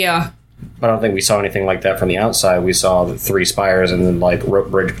 Yeah. But I don't think we saw anything like that from the outside. We saw the 3 spires and then, like,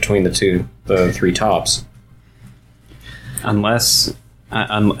 rope bridge between the 3 tops. Unless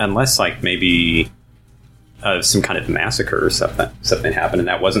like maybe some kind of massacre or something happened, and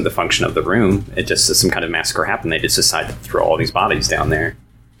that wasn't the function of the room. It just some kind of massacre happened. They just decided to throw all these bodies down there.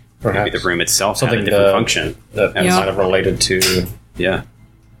 Perhaps. Maybe the room itself Something had a different function. that Yeah. might have related to Yeah.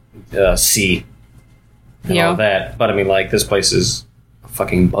 C and Yeah. all that. But I mean, like, this place is a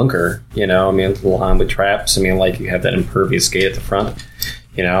fucking bunker, you know? I mean, it's lined with traps. I mean, like, you have that impervious gate at the front.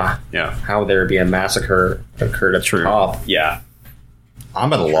 You know, Yeah. how would there be a massacre occurred at the top? Yeah.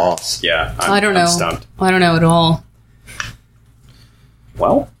 I'm at a loss. Yeah. I don't know. I'm stumped. I don't know at all.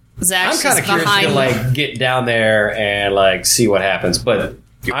 Well, Zach's I'm kind of just curious to, behind. like, get down there and, like, see what happens. But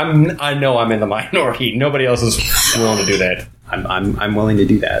I know I'm in the minority. Nobody else is willing to do that. I'm willing to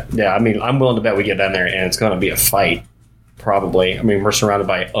do that. Yeah, I mean, I'm willing to bet we get down there and it's going to be a fight. Probably. I mean, we're surrounded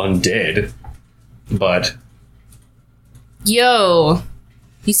by undead. But Yo,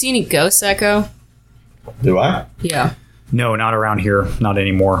 you see any ghosts, Echo? Do I? Yeah. No, not around here. Not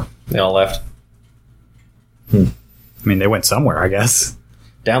anymore. they all left. I mean, they went somewhere, I guess.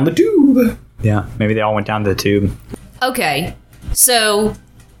 Down the tube. Yeah, maybe they all went down to the tube. Okay, so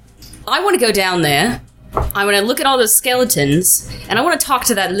I want to go down there. I want to look at all those skeletons, and I want to talk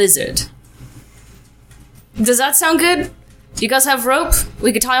to that lizard. Does that sound good? Do you guys have rope?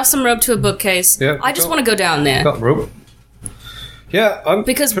 We could tie off some rope to a bookcase. Yeah, I just go. want to go down there. Got rope. Yeah, I'm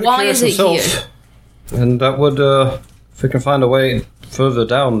Because pretty why curious is it myself. And that would, if we can find a way further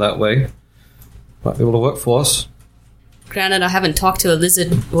down that way, might be able to work for us. Granted, I haven't talked to a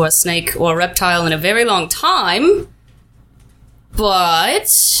lizard or a snake or a reptile in a very long time,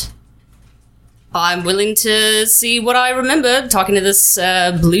 but I'm willing to see what I remember talking to this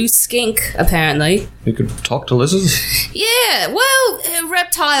blue skink, apparently. You could talk to lizards. Yeah, well,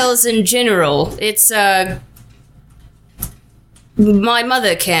 reptiles in general. It's, my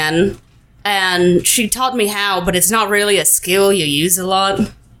mother can, and she taught me how, but it's not really a skill you use a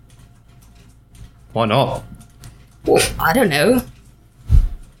lot. Why not? Well, I don't know.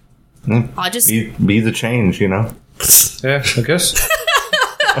 I just, Be the change, you know? Yeah, I guess.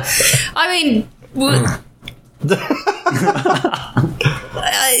 I mean,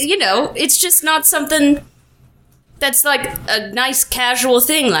 you know, it's just not something that's like a nice casual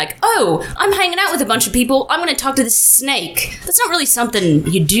thing. Like, oh, I'm hanging out with a bunch of people. I'm going to talk to this snake. That's not really something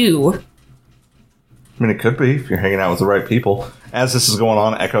you do. I mean, it could be if you're hanging out with the right people. As this is going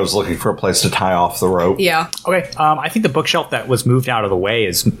on, Echo's looking for a place to tie off the rope. Yeah. Okay, I think the bookshelf that was moved out of the way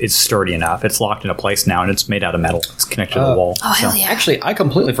is sturdy enough. It's locked into place now, and it's made out of metal. It's connected to the wall. Oh, hell yeah. Actually, I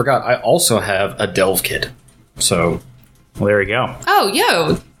completely forgot. I also have a delve kit. So Well, there you go. Oh,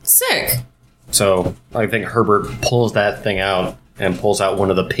 yo, sick. I think Herbert pulls that thing out and pulls out one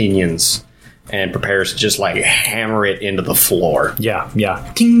of the pinions and prepares to just, like, hammer it into the floor. Yeah, yeah.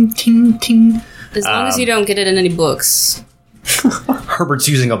 Ting, ting, ting. As long as you don't get it in any books. Herbert's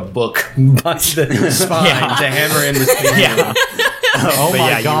using a book by the spine to hammer in this pinion. Yeah. Oh But my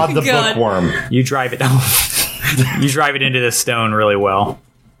yeah, god, the God. bookworm. You drive it you drive it into the stone really well.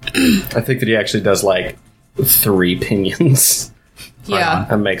 I think that he actually does, like, 3 pinions Yeah.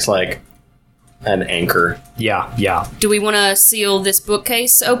 and makes, like, an anchor. Yeah, yeah. Do we want to seal this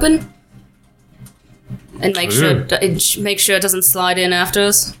bookcase open? And make sure it doesn't slide in after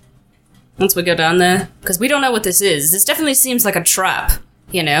us? Once we go down there? Because we don't know what this is. This definitely seems like a trap,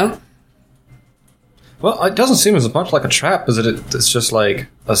 you know? Well, it doesn't seem as much like a trap as it's just, like,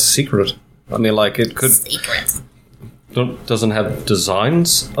 a secret. I mean, like, it could... Secrets. Doesn't have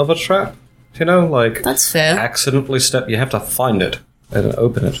designs of a trap, you know? Like, That's fair. accidentally you have to find it and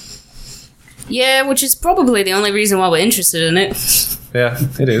open it. Yeah, which is probably the only reason why we're interested in it. Yeah,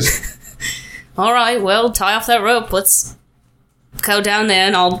 it is. Alright, well, tie off that rope. Let's go down there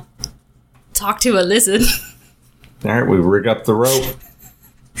and I'll talk to a lizard. Alright, we rig up the rope.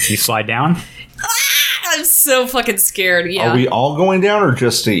 You slide down. I'm so fucking scared, yeah. Are we all going down or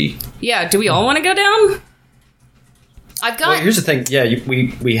just E? Yeah, do we all want to go down? I've got... Well, here's the thing. Yeah,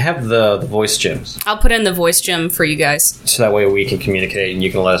 we have the voice gems, I'll put in the voice gem for you guys. so that way we can communicate and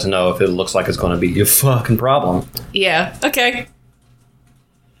you can let us know if it looks like it's going to be your fucking problem. Yeah, okay.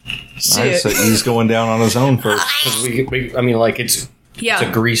 Alright, Shit. so E's going down on his own first. 'Cause I mean, like, it's a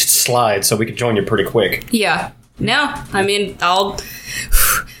Yeah, greased slide, so we can join you pretty quick. yeah. No, I mean, I'll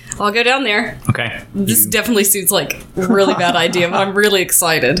I'll go down there. Okay. This definitely seems like a really bad idea, but I'm really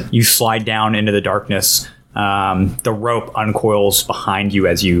excited. You slide down into the darkness. The rope uncoils behind you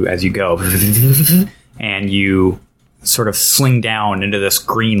as you go, and you sort of sling down into this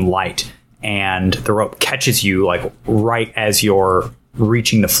green light. And the rope catches you like right as you're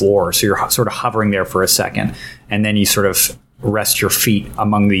reaching the floor, so you're sort of hovering there for a second, and then you sort of rest your feet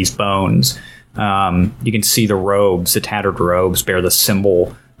among these bones. You can see the robes, the tattered robes, bear the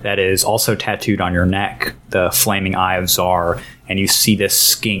symbol that is also tattooed on your neck, the flaming eye of Zar, and you see this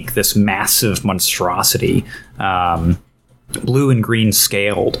skink, this massive monstrosity, blue and green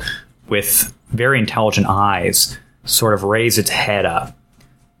scaled, with very intelligent eyes, sort of raise its head up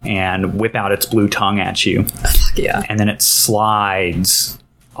and whip out its blue tongue at you. Yeah. And then it slides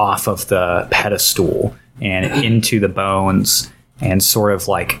off of the pedestal and into the bones and sort of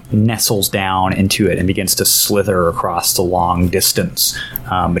like nestles down into it and begins to slither across the long distance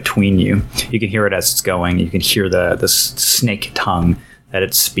between you. You can hear it as it's going. You can hear the snake tongue that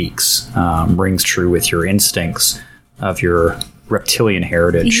it speaks rings true with your instincts of your reptilian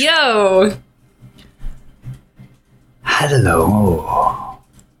heritage. Yo! Hello.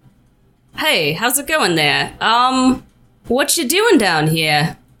 Hey, how's it going there? What you doing down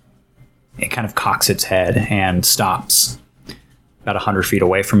here? It kind of cocks its head and stops about 100 feet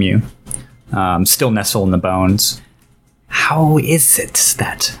away from you, still nestled in the bones. How is it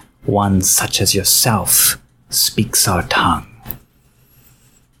that one such as yourself speaks our tongue?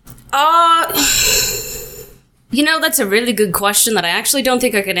 You know, that's a really good question that I actually don't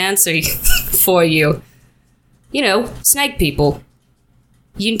think I can answer for you. You know, snake people.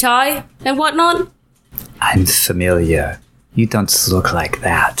 Yuntai and whatnot? I'm familiar. You don't look like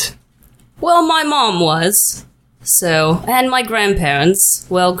that. Well, my mom was. So, and my grandparents.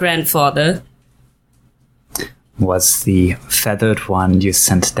 Well, grandfather. Was the feathered one you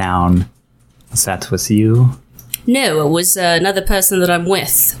sent down, that was you? No, it was another person that I'm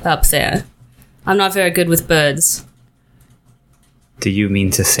with up there. I'm not very good with birds. Do you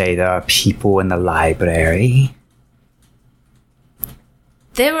mean to say there are people in the library?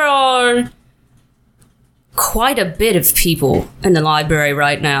 There are quite a bit of people in the library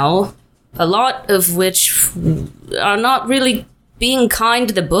right now, a lot of which are not really being kind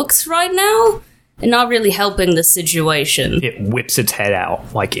to the books right now, and not really helping the situation. It whips its head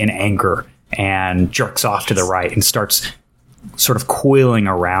out, like in anger, and jerks off to the right and starts sort of coiling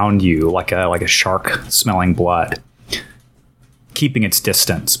around you like a shark smelling blood, keeping its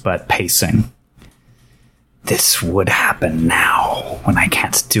distance, but pacing. This would happen now, when I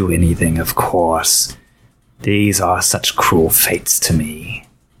can't do anything, of course. These are such cruel fates to me.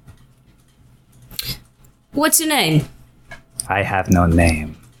 What's your name? I have no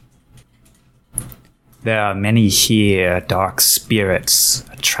name. There are many here dark spirits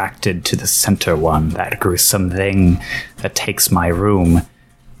attracted to the center one, that gruesome thing that takes my room.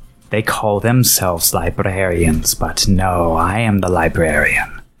 They call themselves librarians, but no, I am the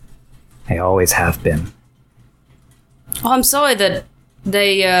librarian. I always have been. Oh, I'm sorry that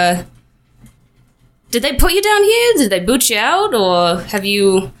they, Did they put you down here? Did they boot you out? Or have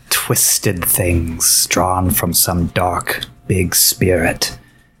you... Twisted things drawn from some dark, big spirit.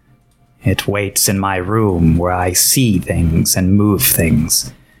 It waits in my room where I see things and move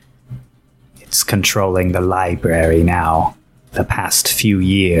things. It's controlling the library now, the past few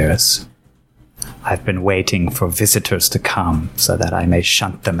years. I've been waiting for visitors to come so that I may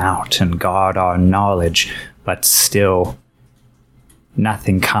shunt them out and guard our knowledge, but still,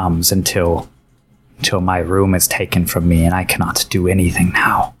 nothing comes until my room is taken from me and I cannot do anything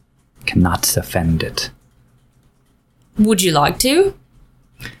now. Cannot defend it. Would you like to?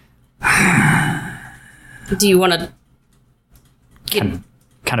 Do you want to get...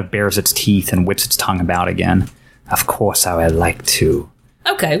 Kind of bares its teeth and whips its tongue about again. Of course I would like to.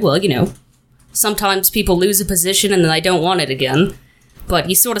 Okay, well, you know, sometimes people lose a position and then they don't want it again. But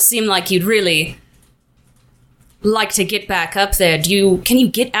you sort of seem like you'd really like to get back up there. Can you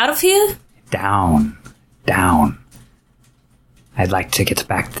get out of here? Down. I'd like to get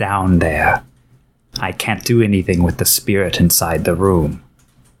back down there. I can't do anything with the spirit inside the room.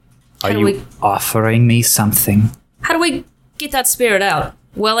 Are you offering me something? How do we get that spirit out?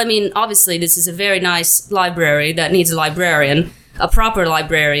 Well, I mean, obviously this is a very nice library that needs a librarian. A proper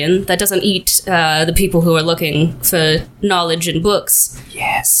librarian that doesn't eat the people who are looking for knowledge and books.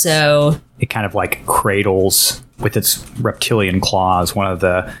 Yes. So... It kind of like cradles with its reptilian claws one of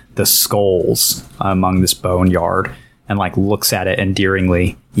the skulls among this boneyard and like looks at it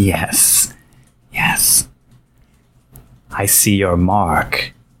endearingly. Yes. I see your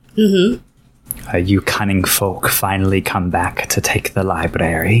mark. Mm-hmm. You cunning folk finally come back to take the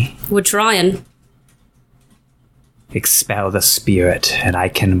library. We're trying. Expel the spirit, and I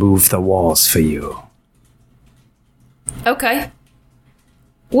can move the walls for you. Okay.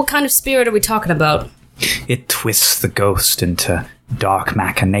 What kind of spirit are we talking about? It twists the ghost into dark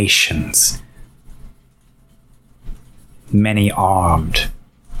machinations. Many armed.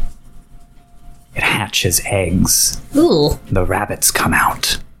 It hatches eggs. Ooh. The rabbits come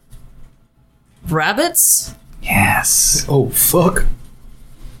out. Rabbits? Yes. Oh, fuck.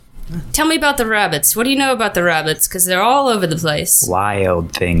 Tell me about the rabbits. What do you know about the rabbits? Because they're all over the place.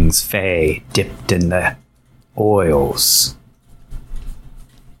 Wild things, Fae, dipped in the oils.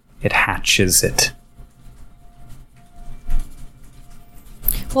 It hatches it.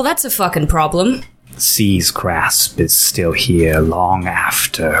 Well, that's a fucking problem. Sea's grasp is still here long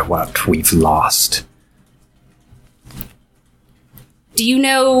after what we've lost. Do you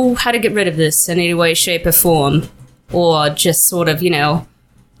know how to get rid of this in any way, shape, or form? Or just sort of,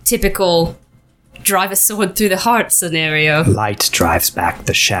 typical drive a sword through the heart scenario? Light drives back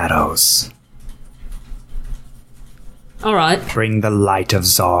the shadows. Alright. Bring the light of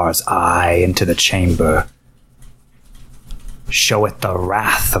Zar's eye into the chamber. Show it the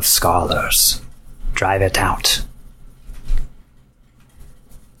wrath of scholars. Drive it out.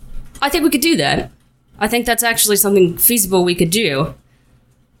 I think we could do that. I think that's actually something feasible we could do.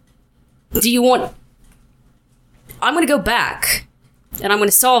 Do you want... I'm going to go back, and I'm going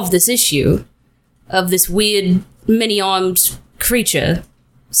to solve this issue of this weird, many-armed creature,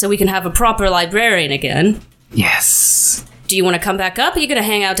 so we can have a proper librarian again. Yes. Do you want to come back up, or are you going to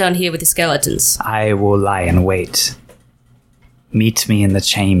hang out down here with the skeletons? I will lie in wait. Meet me in the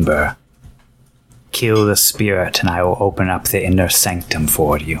chamber. Kill the spirit, and I will open up the inner sanctum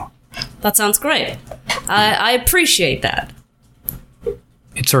for you. That sounds great. I appreciate that.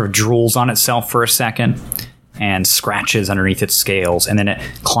 It sort of drools on itself for a second and scratches underneath its scales, and then it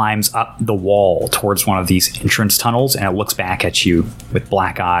climbs up the wall towards one of these entrance tunnels, and it looks back at you with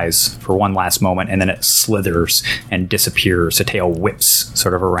black eyes for one last moment, and then it slithers and disappears. The tail whips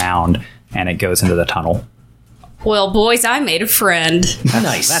sort of around, and it goes into the tunnel. Well, boys, I made a friend.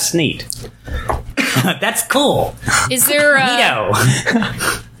 Nice. That's neat. That's cool. Is there Neato.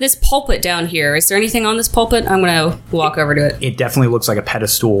 this pulpit down here? Is there anything on this pulpit? I'm going to walk over to it. It definitely looks like a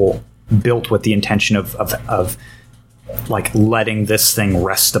pedestal built with the intention of like letting this thing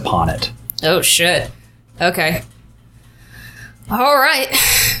rest upon it. Oh, shit. Okay. All right.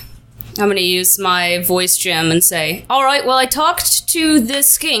 I'm going to use my voice gem and say, all right, well, I talked to the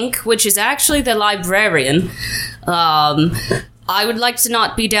skink, which is actually the librarian. I would like to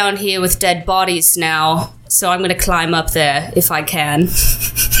not be down here with dead bodies now, so I'm going to climb up there if I can.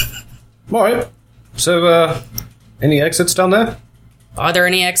 All right. So, any exits down there? Are there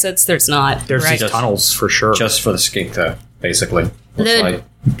any exits? There's not. There's right? these tunnels for sure. Just for the skink, though, basically. Looks The- like.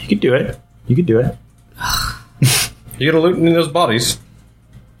 You could do it. You could do it. You gotta loot any of those bodies.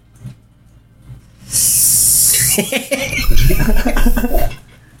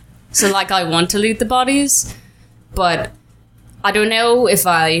 So, like, I want to loot the bodies, but I don't know if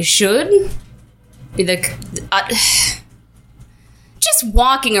I should. Just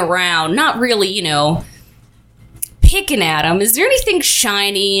walking around, not really, picking at them. Is there anything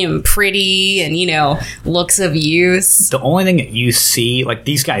shiny and pretty and, looks of use? The only thing that you see, like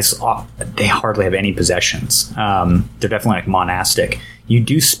these guys, they hardly have any possessions. They're definitely like monastic. You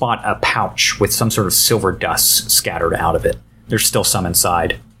do spot a pouch with some sort of silver dust scattered out of it. There's still some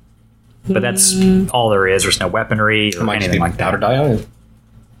inside. But that's all there is. There's no weaponry or anything like Powder that. dye on it.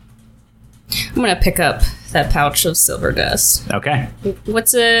 I'm gonna pick up that pouch of silver dust. Okay.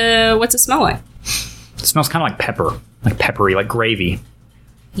 What's it smell like? It smells kind of like pepper. Like peppery, like gravy.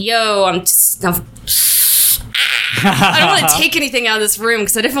 Yo, I don't want to take anything out of this room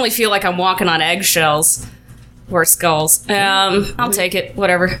because I definitely feel like I'm walking on eggshells or skulls. I'll take it.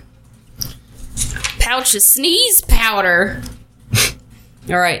 Whatever. Pouch of sneeze powder.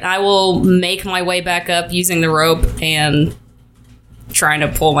 All right, I will make my way back up using the rope and trying to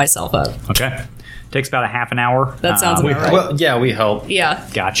pull myself up. Okay. Takes about a half an hour. That sounds about right. Well, yeah, we help. Yeah.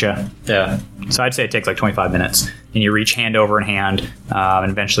 Gotcha. Yeah. So I'd say it takes like 25 minutes. And you reach hand over in hand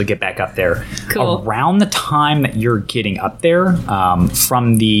and eventually get back up there. Cool. Around the time that you're getting up there,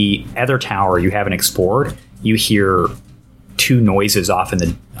 from the other tower you haven't explored, you hear two noises off in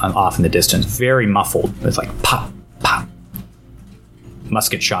the distance, very muffled. It's like pop, pop.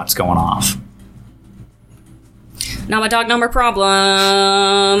 Musket shots going off. Not my dog number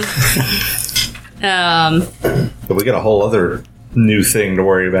problem. But we got a whole other new thing to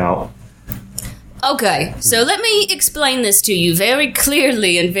worry about. Okay, so let me explain this to you very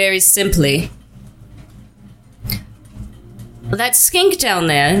clearly and very simply. That skink down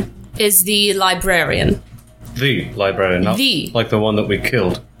there is the librarian. The librarian, not like the one that we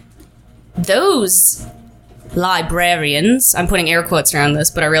killed. Those librarians, I'm putting air quotes around this,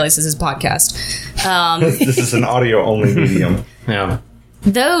 but I realize this is a podcast. This is an audio-only medium. Yeah.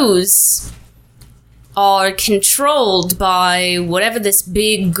 Those are controlled by whatever this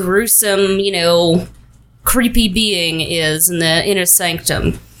big, gruesome, creepy being is in the inner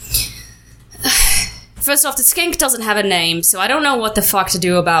sanctum. First off, the skink doesn't have a name, so I don't know what the fuck to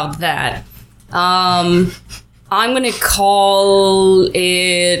do about that. I'm gonna call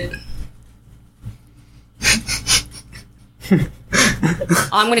it...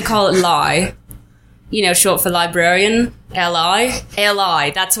 I'm gonna call it Lie. Short for librarian. L.I.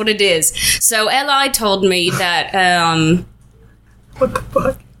 L.I. That's what it is. So L.I. told me that, What the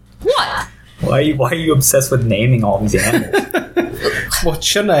fuck? What? Why are you obsessed with naming all these animals?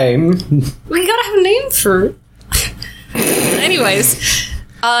 What's your name? We gotta have a name for it. Anyways,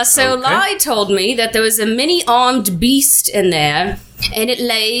 so Okay. Lai told me that there was a mini-armed beast in there, and it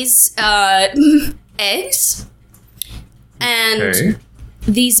lays, eggs, and Okay.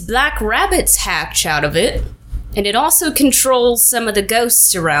 these black rabbits hatch out of it, and it also controls some of the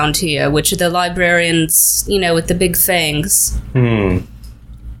ghosts around here, which are the librarians, with the big fangs.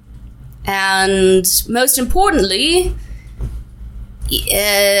 And most importantly,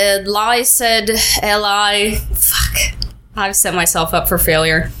 Lai said, L.I. Fuck. I've set myself up for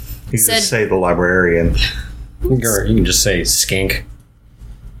failure. You just say the librarian. You can just say skink.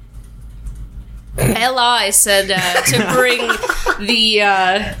 L.I. said to bring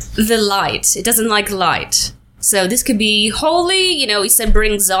the light. It doesn't like light. So this could be holy. He said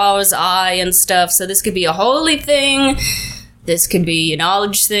bring Zar's eye and stuff. So this could be a holy thing. This could be a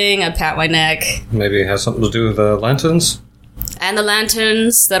knowledge thing. I pat my neck. Maybe it has something to do with the lanterns? And the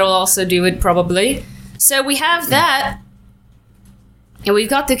lanterns, that'll also do it, probably. So we have that. And we've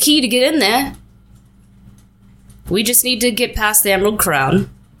got the key to get in there. We just need to get past the Emerald Crown.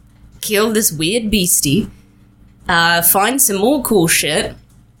 Kill this weird beastie. Find some more cool shit.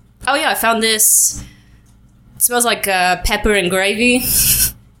 Oh yeah, I found this. It smells like pepper and gravy.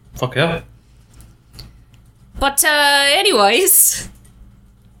 Fuck yeah. But anyways.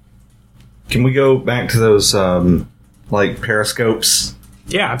 Can we go back to those, periscopes?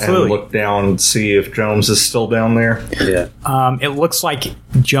 Yeah, And absolutely. look down and see if Jones is still down there? Yeah. It looks like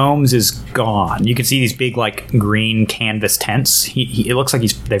Jones is gone. You can see these big, green canvas tents. It looks like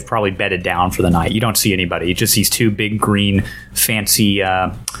they've probably bedded down for the night. You don't see anybody. You just see two big, green, fancy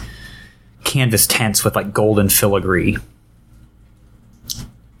canvas tents with, golden filigree.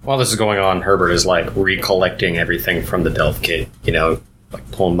 While this is going on, Herbert is recollecting everything from the Delph kit.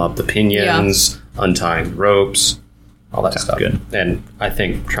 Pulling up the pinions, untying ropes, all that stuff. good. And I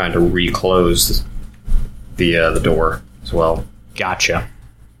think trying to reclose the door as well. Gotcha.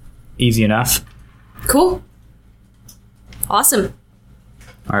 Easy enough. Cool. Awesome.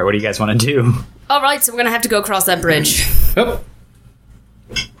 All right, what do you guys want to do? Alright, so we're gonna have to go across that bridge. Yep.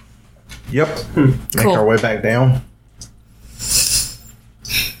 Yep. Make Cool. our way back down.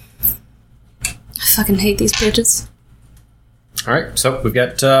 I fucking hate these bridges. All right. So we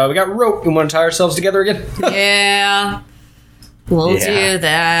got rope. We want to tie ourselves together again. Yeah. We'll Yeah. do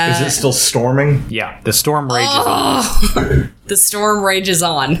that. Is it still storming? Yeah, the storm rages on. Oh, the storm rages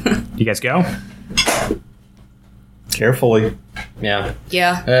on. You guys go? Carefully. Yeah.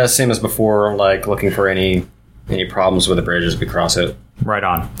 Yeah. Same as before. Looking for any problems with the bridge as we cross it. Right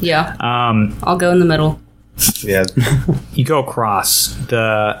on. Yeah. Um, I'll go in the middle. Yeah. you go across.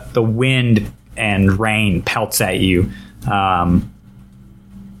 The wind and rain pelts at you.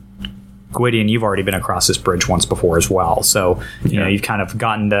 Gwydion, you've already been across this bridge once before as well, so you've kind of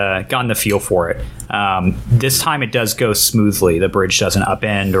gotten the feel for it. This time it does go smoothly. The bridge doesn't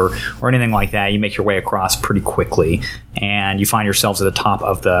upend or anything like that. You make your way across pretty quickly, and you find yourselves at the top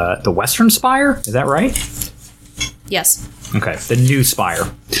of the western spire. Is that right? Yes. Okay, the new spire.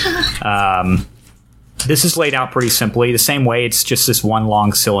 This is laid out pretty simply. The same way, it's just this one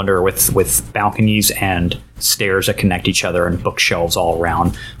long cylinder with balconies and stairs that connect each other and bookshelves all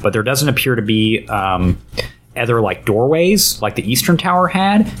around. But there doesn't appear to be other doorways like the Eastern Tower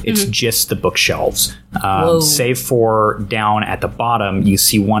had. It's just the bookshelves. Save for down at the bottom, you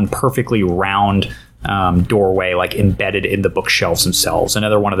see one perfectly round doorway embedded in the bookshelves themselves.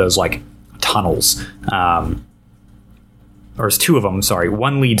 Another one of those tunnels. Or there's two of them, sorry.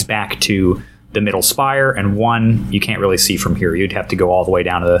 One leads back to the middle spire, and one you can't really see from here. You'd have to go all the way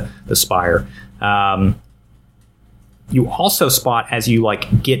down to the spire. You also spot, as you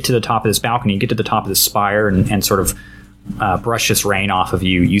get to the top of this balcony, you get to the top of the spire and sort of brush this rain off of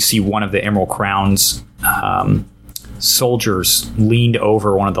you. You see one of the Emerald Crown's soldiers leaned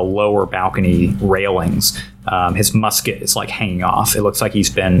over one of the lower balcony railings. His musket is like hanging off. It looks like he's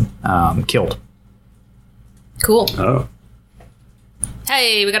been killed. Cool. Oh.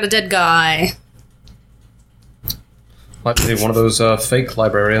 Hey, we got a dead guy. Might be one of those fake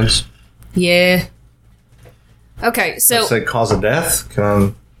librarians. Yeah. Okay, so Say cause of death.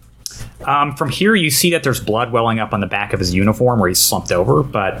 From here, you see that there's blood welling up on the back of his uniform where he's slumped over,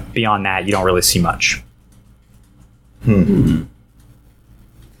 but beyond that, you don't really see much.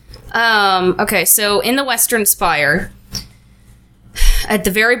 Okay, so in the Western Spire, at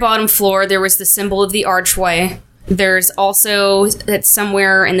the very bottom floor, there was the symbol of the archway. There's also, at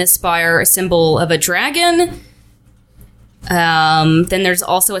somewhere in this spire, a symbol of a dragon. Then there's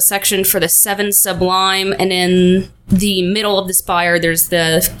also a section for the Seven Sublime, and in the middle of the spire, there's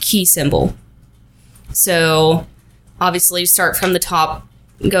the key symbol. So, obviously, start from the top,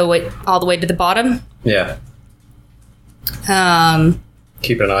 go all the way to the bottom. Yeah. Um,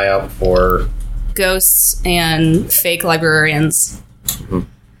 Keep an eye out for... ghosts and fake librarians.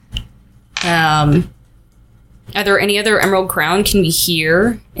 Are there any other Emerald Crown? Can we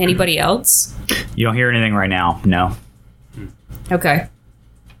hear anybody else? You don't hear anything right now, no. Okay.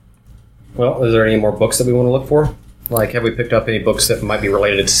 Well, is there any more books that we want to look for? Like, have we picked up any books that might be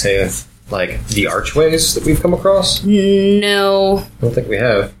related to, say, like, the archways that we've come across? No. I don't think we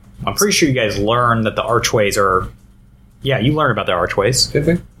have. I'm pretty sure you guys learned that the archways are... Yeah, you learned about the archways. Did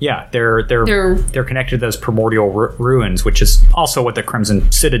we? Yeah, they're connected to those primordial ruins, which is also what the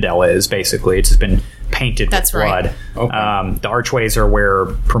Crimson Citadel is, basically. It's just been painted That's with blood. right. Okay. The archways are where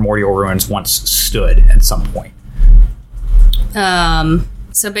primordial ruins once stood at some point.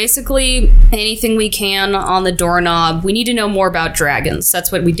 So basically, anything we can on the doorknob. We need to know more about dragons.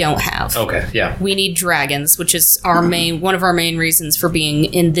 That's what we don't have. Okay, yeah. We need dragons, which is one of our main reasons for being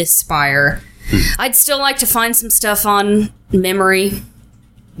in this spire. I'd still like to find some stuff on memory,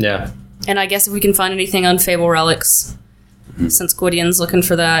 Yeah. and I guess if we can find anything on Fable Relics, since Gwydion's looking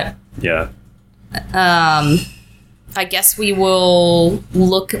for that. Yeah. I guess we will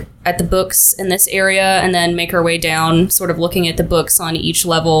look at the books in this area and then make our way down, sort of looking at the books on each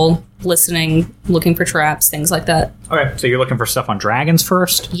level, listening, looking for traps, things like that. Okay, so you're looking for stuff on dragons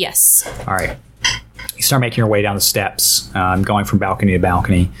first? Yes. All right. You start making your way down the steps, going from balcony to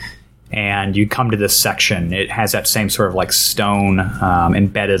balcony, and you come to this section. It has that same sort of like stone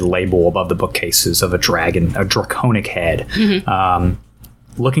embedded label above the bookcases of a dragon, a draconic head.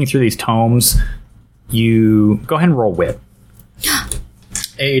 Looking through these tomes, you go ahead and roll wit.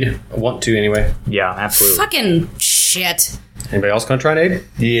 Aid. I want to, anyway. Yeah, absolutely. Fucking shit. Anybody else gonna try and aid?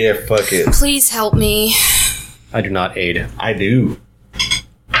 Yeah, fuck it. Please help me. I do not aid. I do.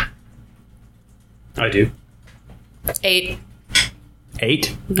 I do. 8.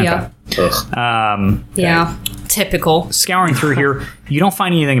 8? Yeah. Ugh. Yeah. Typical. Scouring through here, you don't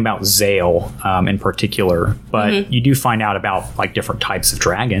find anything about Zale in particular, but you do find out about like different types of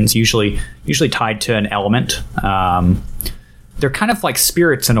dragons, usually tied to an element. They're kind of like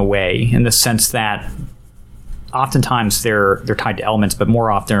spirits in a way, in the sense that oftentimes they're tied to elements, but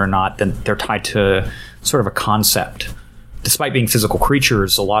more often or not, then they're tied to sort of a concept. Despite being physical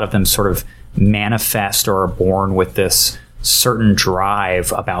creatures, a lot of them sort of manifest or are born with this certain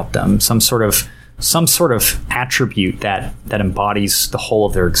drive about them, some sort of attribute that embodies the whole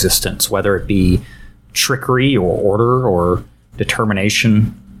of their existence, whether it be trickery or order or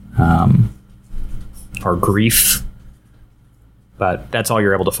determination or grief. But that's all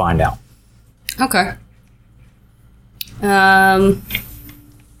you're able to find out. Okay.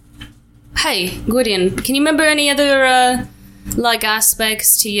 Hey, Gwydion, can you remember any other like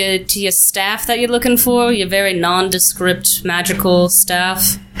aspects to your staff that you're looking for? Your very nondescript magical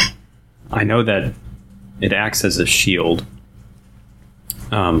staff? I know that it acts as a shield.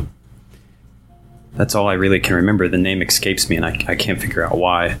 That's all I really can remember. The name escapes me, and I can't figure out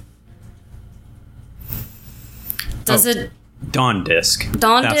why. Does it... Dawn Disc.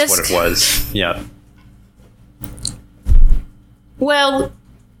 Dawn That's Disc? what it was. Yeah. Well,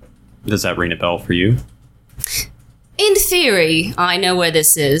 Does that ring a bell for you? in theory, I know where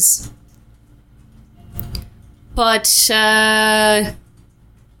this is. But, well,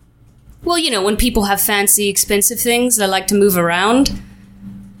 you know, when people have fancy, expensive things, they like to move around.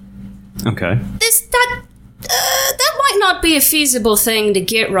 Okay. That might not be a feasible thing to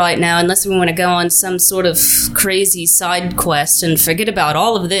get right now unless we want to go on some sort of crazy side quest and forget about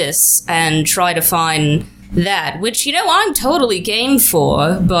all of this and try to find that, which, you know, I'm totally game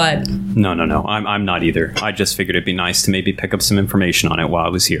for, but... No. I'm not either. I just figured it'd be nice to maybe pick up some information on it while I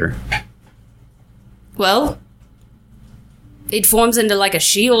was here. Well, it forms into like a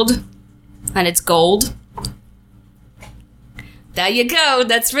shield, and it's gold. There you go.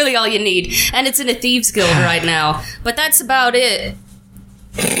 That's really all you need. And it's in a Thieves Guild right now. But that's about it.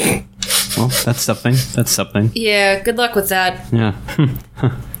 Well, that's something. That's something. Yeah, good luck with that. Yeah.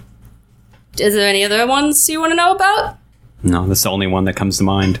 Is there any other ones you want to know about? No, that's the only one that comes to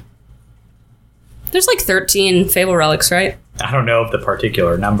mind. There's like 13 Fable Relics, right? I don't know of the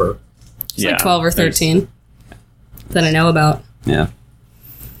particular number. It's like 12 or 13 that I know about. Yeah.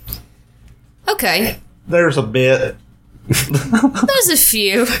 Okay. There's a bit. There's a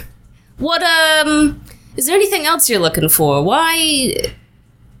few. What, is there anything else you're looking for? Why...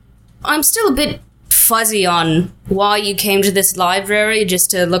 I'm still a bit fuzzy on why you came to this library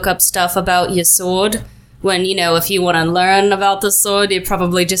just to look up stuff about your sword. When, you know, if you want to learn about the sword, you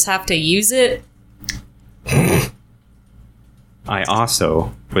probably just have to use it. I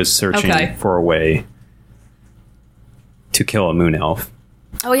also was searching Okay. for a way to kill a moon elf.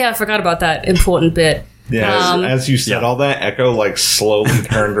 Oh yeah, I forgot about that important bit. Yeah, as you said Yeah. all that, Echo like slowly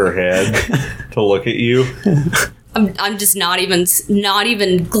turned her head to look at you. I'm just not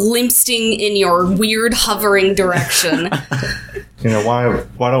even glimpsing in your weird hovering direction. You know,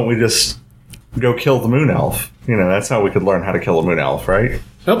 why don't we just go kill the moon elf? You know, that's how we could learn how to kill a moon elf, right?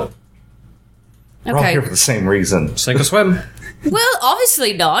 Nope. We're all Okay. here for the same reason. Sink or swim. Well,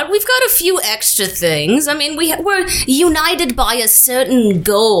 obviously not. We've got a few extra things. I mean, we're united by a certain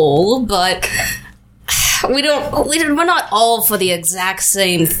goal, but we're not all for the exact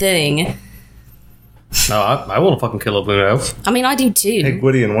same thing. No, I want to fucking kill a blue elf. I mean, I do too. Hey,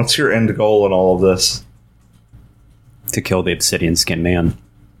 Gwydion, what's your end goal in all of this? To kill the obsidian skin man.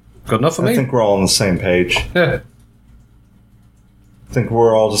 Good enough for I me. think we're all on the same page. Yeah. I think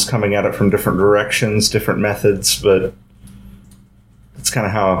we're all just coming at it from different directions, different methods, but that's kind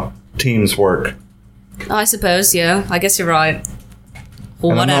of how teams work. I suppose, yeah. I guess you're right.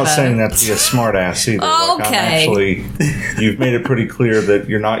 And Whatever. I'm not saying that to be a smartass either. Like, I'm Okay. actually, you've made it pretty clear that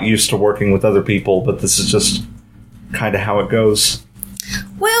you're not used to working with other people, but this is just kind of how it goes.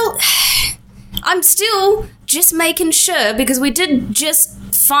 Well, I'm still just making sure because we did just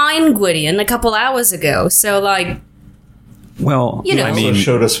find Gwydion a couple hours ago. So, like, Well, You know. I Also mean,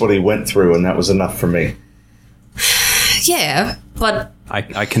 showed us what he went through, and that was enough for me. yeah, but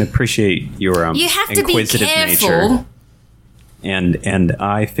I can appreciate your you have to be inquisitive careful. nature. And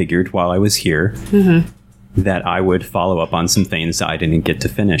I figured while I was here that I would follow up on some things I didn't get to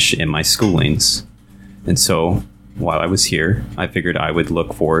finish in my schoolings. And so while I was here, I figured I would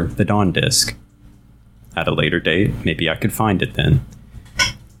look for the Dawn Disc. At a later date, maybe I could find it then.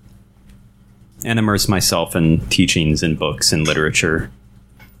 And immerse myself in teachings and books and literature.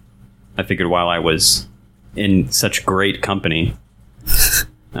 I figured while I was in such great company,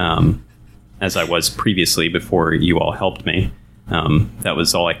 as I was previously before you all helped me, that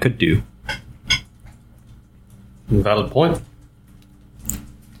was all I could do. Valid point.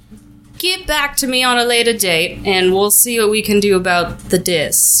 Get back to me on a later date, and we'll see what we can do about the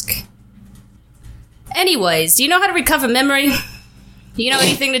disc. Anyways, do you know how to recover memory? You know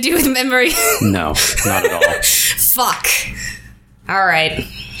anything to do with memory? No, not at all. Fuck. Alright.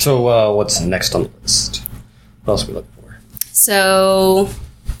 So, what's next on the list? What else are we looking for? So,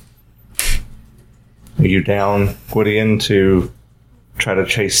 Are you down, Gwydion, to try to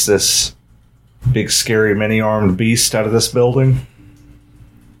chase this big, scary, many-armed beast out of this building?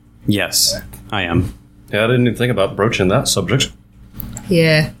 Yes, I am. Yeah, I didn't even think about broaching that subject.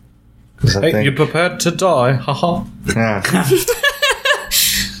 yeah. 'Cause I Hey, think- you prepared to die? Haha. yeah.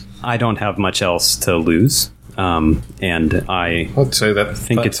 I don't have much else to lose. And I I'd say that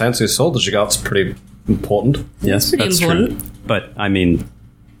think that it's- fancy sword that you got's pretty important. yes, pretty that's important. true. But I mean,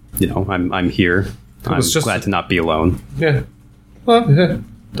 you know, I'm here. I'm was just- glad to not be alone. Yeah. Well, yeah.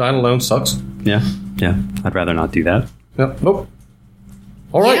 Dying alone sucks. Yeah, yeah. I'd rather not do that. Yeah. Nope.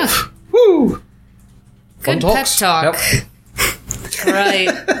 All right. Yeah. Woo. Fun Good pep talks. talk. Yep. Right.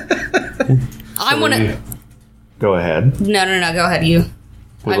 I want to. Go ahead. No, go ahead, you.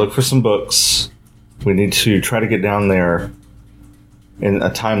 We look for some books. We need to try to get down there in a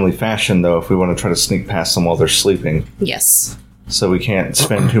timely fashion, though, if we want to try to sneak past them while they're sleeping. Yes. So we can't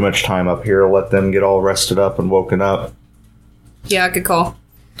spend too much time up here, let them get all rested up and woken up. Yeah, good call.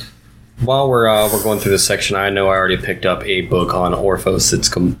 While we're going through this section, I know I already picked up a book on Orphos. It's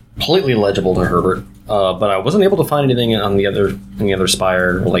completely legible to Herbert, but I wasn't able to find anything on the other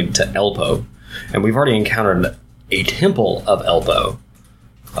spire related to Elpo, and we've already encountered a temple of Elpo.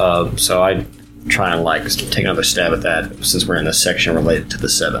 So I try and take another stab at that since we're in this section related to the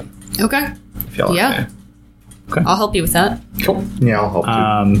Seven. Okay. If y'all Yeah. okay. I'll help you with that. Cool. Yeah, I'll help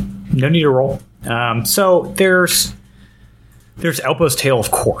you. No need to roll. So there's There's Elpo's tale, of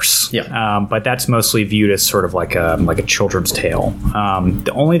course. Yeah. But that's mostly viewed as sort of like a children's tale.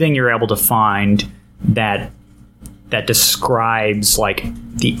 The only thing you're able to find that describes like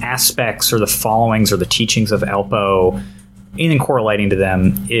the aspects or the followings or the teachings of Elpo, anything correlating to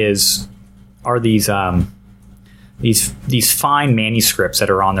them, are these fine manuscripts that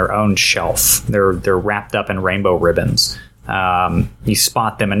are on their own shelf. They're wrapped up in rainbow ribbons. You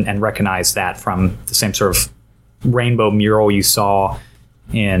spot them and recognize that from the same sort of rainbow mural you saw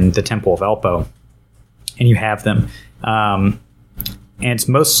in the Temple of Elpo, and you have them. And it's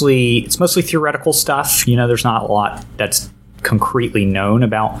mostly theoretical stuff. There's not a lot that's concretely known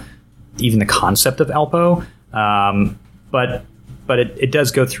about even the concept of Elpo, but it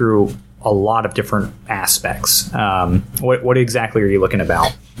does go through a lot of different aspects. What exactly are you looking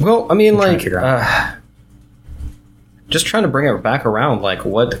about? Well, I mean, trying to like, figure out. just trying to bring it back around, like,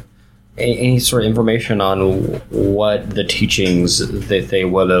 what any sort of information on what the teachings that they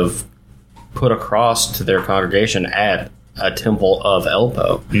would have put across to their congregation at a Temple of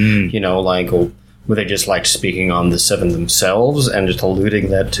Elpo. Like, were they just like speaking on the seven themselves and just alluding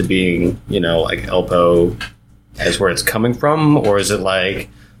that to being, like Elpo as where it's coming from, or is it like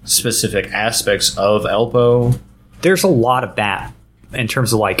specific aspects of Elpo? There's a lot of that in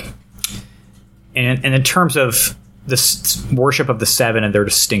terms of like, and in terms of the worship of the seven and their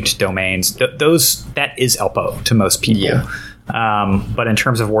distinct domains. That is Elpo to most people. Yeah. But in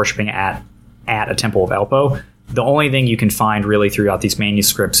terms of worshiping at a Temple of Elpo, the only thing you can find really throughout these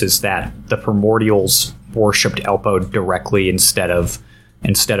manuscripts is that the primordials worshipped Elpo directly instead of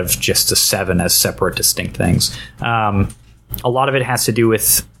just the seven as separate, distinct things. A lot of it has to do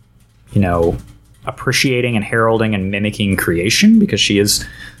with, appreciating and heralding and mimicking creation, because she is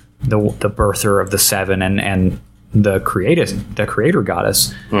the birther of the seven and the creator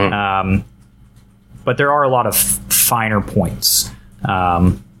goddess. But there are a lot of finer points.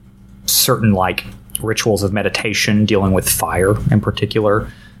 Certain like rituals of meditation dealing with fire in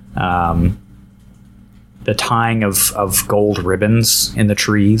particular. The tying of gold ribbons in the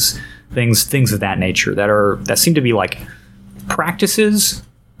trees, things of that nature that seem to be like practices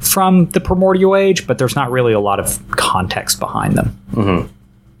from the primordial age, but there's not really a lot of context behind them.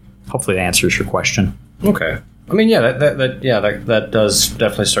 Hopefully that answers your question. Okay. I mean, yeah, that does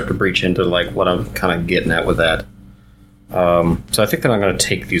definitely start to breach into like what I'm kind of getting at with that. So I think that I'm going to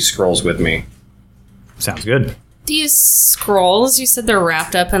take these scrolls with me. Sounds good. These scrolls, you said they're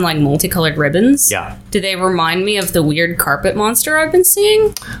wrapped up in like multicolored ribbons? Yeah. Do they remind me of the weird carpet monster I've been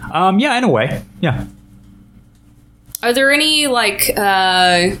seeing? Yeah, in a way. Yeah. Are there any like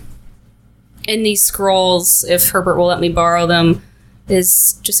in these scrolls, if Herbert will let me borrow them,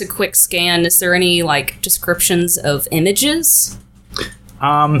 is just a quick scan, is there any like descriptions of images?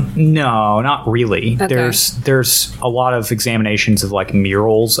 No, not really. Okay. There's a lot of examinations of like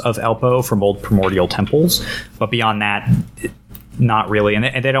murals of Elpo from old primordial temples, but beyond that, not really.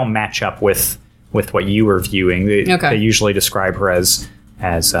 And they don't match up with what you were viewing. They usually describe her as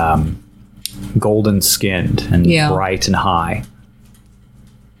golden skinned and bright and high.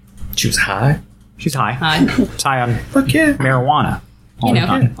 She was high? She's high. Hi. It's high on Fuck yeah. marijuana.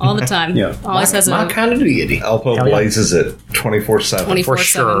 All the time. Yeah. Always has My a kind of deity. Elpo Hell yeah. blazes it 24/7. 24/7. For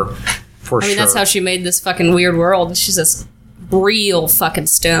sure. For I mean, sure. that's how she made this fucking weird world. She's just real fucking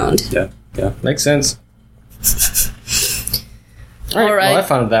stoned. Yeah. Makes sense. All All right. Well, I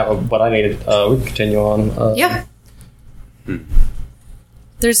found that what I needed. We can continue on. Yeah.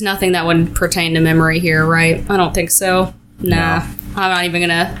 There's nothing that would pertain to memory here, right? I don't think so. Nah. I'm not even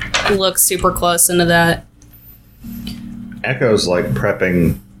gonna look super close into that. Echo's like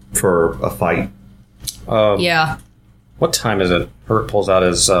prepping for a fight. Yeah. What time is it? Herbert pulls out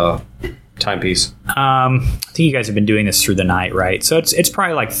his timepiece. I think you guys have been doing this through the night, right? So it's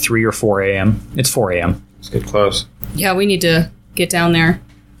probably like 3 or 4 a.m. It's 4 a.m. Let's get close. Yeah, we need to get down there.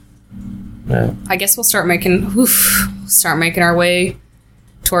 Yeah. I guess we'll start making our way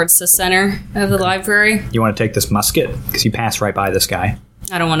towards the center of the library. You want to take this musket? Because you passed right by this guy.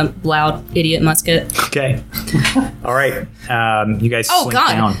 I don't want a loud idiot musket. Okay. All right. You guys Oh slink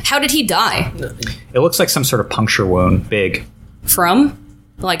god, down. how did he die? It looks like some sort of puncture wound, big, From?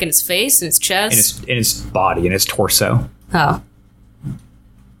 Like in his face, in his chest? in his body, in his torso. Oh.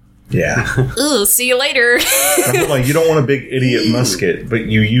 Yeah. Ooh, see you later. I'm like, you don't want a big idiot musket, but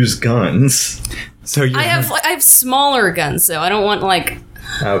you use guns. So you I have smaller guns though. I don't want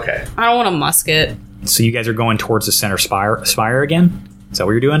Okay. I don't want a musket. So you guys are going towards the center spire again? Is that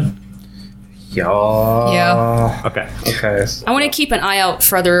what you're doing? Yeah. Okay. Okay. I want to keep an eye out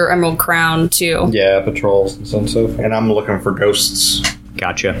for other Emerald Crown too. Yeah, patrols and so on and so forth. And I'm looking for ghosts.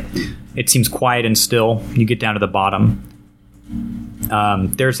 Gotcha. It seems quiet and still. You get down to the bottom.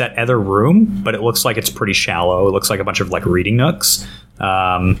 There's that other room, but it looks like it's pretty shallow. It looks like a bunch of like reading nooks.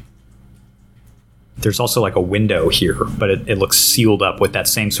 There's also like a window here, but it looks sealed up with that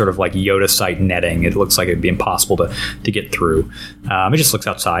same sort of like Yoda-site netting. It looks like it'd be impossible to get through. It just looks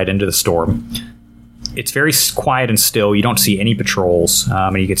outside into the storm. It's very quiet and still. You don't see any patrols,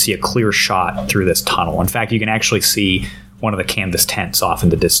 and you can see a clear shot through this tunnel. In fact, you can actually see one of the canvas tents off in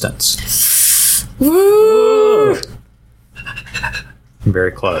the distance. Woo!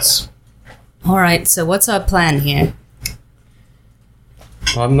 Very close. All right, so what's our plan here?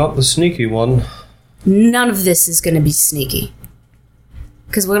 I'm not the sneaky one. None of this is going to be sneaky.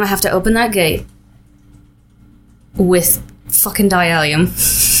 Because we're going to have to open that gate with fucking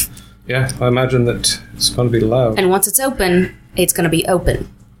dialium. Yeah, I imagine that it's going to be loud. And once it's open, it's going to be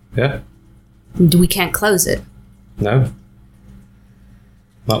open. Yeah? We can't close it. No.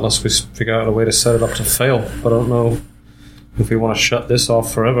 Not unless we figure out a way to set it up to fail. I don't know if we want to shut this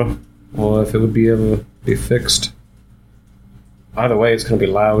off forever, or if it would be ever be fixed. Either way, it's going to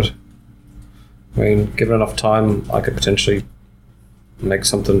be loud. I mean, given enough time, I could potentially make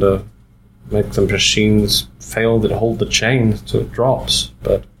something to make the machines fail that hold the chain so it drops,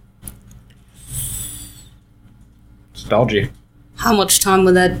 but it's dodgy. How much time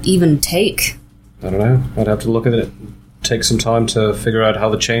would that even take? I don't know. I'd have to look at it, take some time to figure out how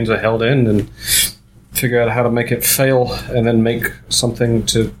the chains are held in, and figure out how to make it fail, and then make something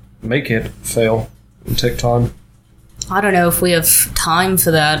to make it fail. It'll take time. I don't know if we have time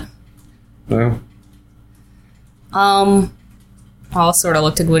for that. No. I'll sort of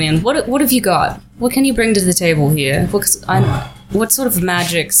look to Gwydion. What have you got? What can you bring to the table here? What sort of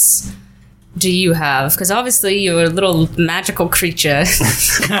magics do you have? Because obviously you're a little magical creature.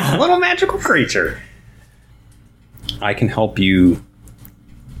 A little magical creature. I can help you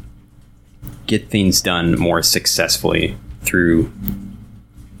get things done more successfully through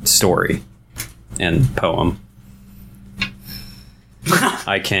story and poem.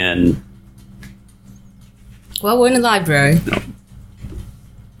 I can... Well, we're in the library.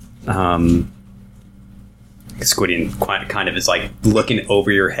 Squidian kind of is like looking over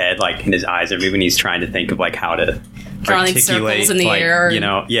your head, like, and his eyes are moving. He's trying to think of like how to Drawing articulate, circles in the like, air. you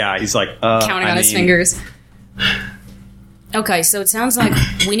know, yeah. He's like Counting on his fingers. Okay, so it sounds like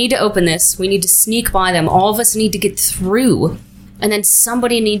we need to open this. We need to sneak by them. All of us need to get through. And then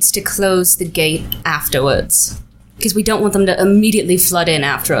somebody needs to close the gate afterwards. Because we don't want them to immediately flood in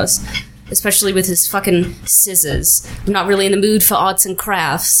after us. Especially with his fucking scissors. I'm not really in the mood for arts and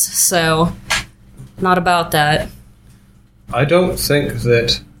crafts, so not about that. I don't think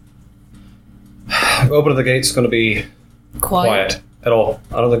that opening the gate's going to be quiet at all.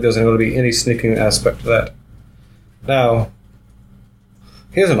 I don't think there's going to be any sneaking aspect to that. Now,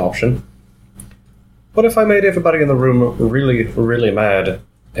 here's an option. What if I made everybody in the room really, really mad,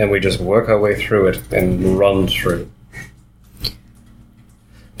 and we just work our way through it and run through?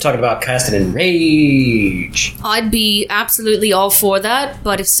 Talking about casting Enrage. I'd be absolutely all for that,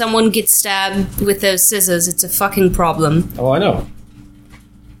 but if someone gets stabbed with those scissors, it's a fucking problem. Oh, I know.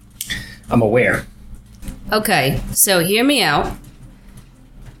 I'm aware. Okay, so hear me out.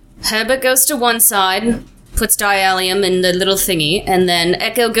 Herbert goes to one side, puts dialium in the little thingy, and then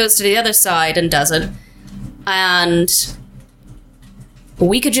Echo goes to the other side and does it. And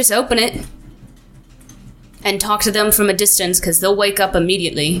we could just open it and talk to them from a distance, because they'll wake up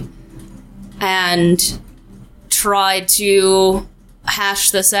immediately, and try to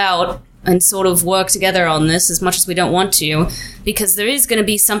hash this out and sort of work together on this as much as we don't want to, because there is going to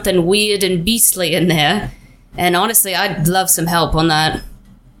be something weird and beastly in there, and honestly, I'd love some help on that.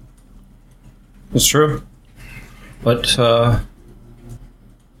 That's true. But, so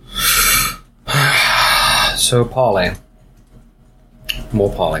Polly.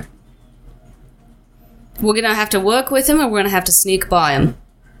 More Polly. We're going to have to work with him, or we're going to have to sneak by him?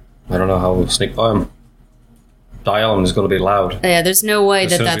 I don't know how we'll sneak by him. Dialium is going to be loud. Yeah, there's no way As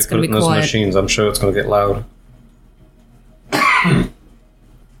that soon as that's we going put to it be in those quiet. machines, I'm sure it's going to get loud.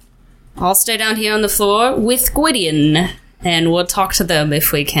 I'll stay down here on the floor with Gwydion, and we'll talk to them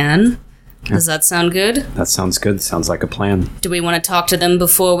if we can. Does that sound good? That sounds good. Sounds like a plan. Do we want to talk to them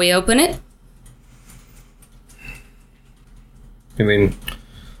before we open it? I mean,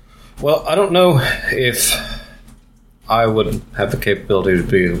 well, I don't know if I would have the capability to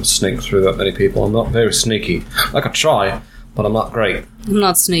be able to sneak through that many people. I'm not very sneaky. I could try, but I'm not great. I'm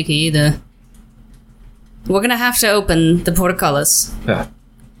not sneaky either. We're gonna have to open the portcullis, Yeah.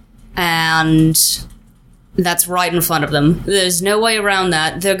 and that's right in front of them. There's no way around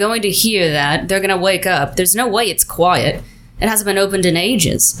that. They're going to hear that. They're gonna wake up. There's no way it's quiet. It hasn't been opened in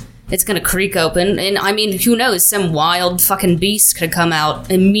ages. it's gonna creak open. And I mean, who knows? Some wild fucking beast could come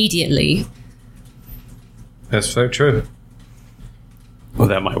out immediately. That's very true. Well,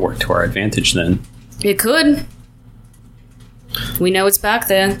 that might work to our advantage then. It could. We know it's back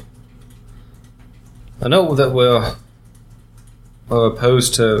there. I know that we're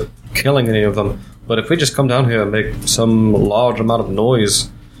opposed to killing any of them, but if we just come down here and make some large amount of noise,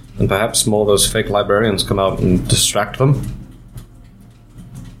 then perhaps more of those fake librarians come out and distract them.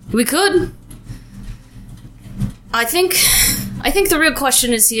 We could. I think the real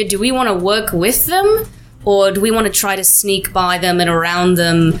question is here, do we want to work with them? Or do we want to try to sneak by them and around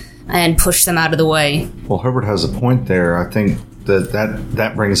them and push them out of the way? Well, Herbert has a point there. I think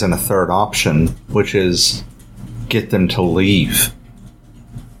that brings in a third option, which is get them to leave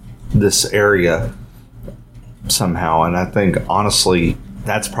this area somehow. And I think, honestly,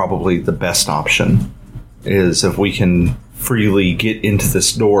 that's probably the best option, is if we can freely get into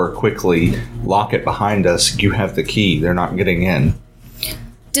this door quickly, lock it behind us, you have the key. They're not getting in.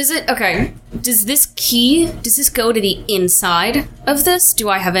 Does this go to the inside of this? Do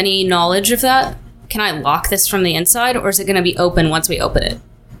I have any knowledge of that? Can I lock this from the inside, or is it going to be open once we open it?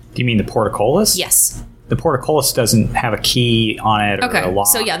 Do you mean the portcullis? Yes. The portcullis doesn't have a key on it or a Okay, lock.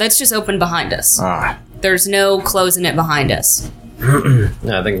 so yeah, that's just open behind us. Ah, There's no closing it behind us.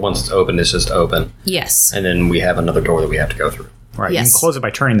 Yeah, I think once it's open, it's just open. Yes. And then we have another door that we have to go through. Right, Yes. you can close it by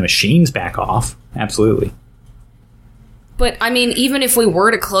turning the machines back off. Absolutely. But, I mean, even if we were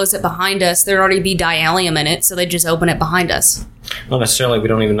to close it behind us, there'd already be diallium in it, so they'd just open it behind us. Not necessarily. We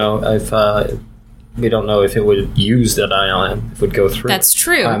don't even know if we don't know if it would use the diallium, if it would go through. That's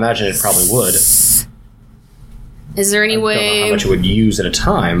true. I imagine it probably would. Is there any I don't know way... how much it would use at a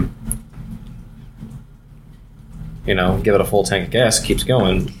time. You know, give it a full tank of gas, it keeps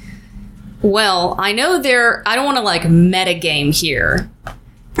going. Well, I know I don't want to, metagame here,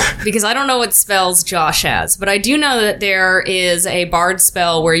 because I don't know what spells Josh has, but I do know that there is a bard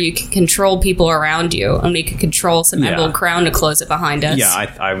spell where you can control people around you, and we can control some Yeah. Emerald Crown to close it behind us. Yeah,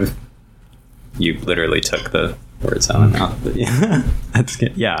 I was. You literally took the words out of my mouth. But yeah, that's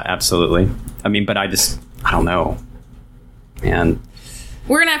good. Yeah, absolutely. I mean, but I don't know, man.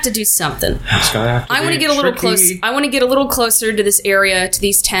 We're gonna have to do something. It's gonna have to I want to be get a little tricky. close. I want to get a little closer to this area, to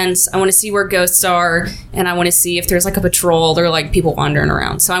these tents. I want to see where ghosts are, and I want to see if there's a patrol or people wandering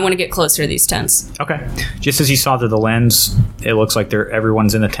around. So I want to get closer to these tents. Okay. Just as you saw through the lens, it looks like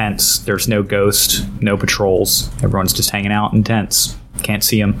everyone's in the tents. There's no ghost, no patrols. Everyone's just hanging out in tents. Can't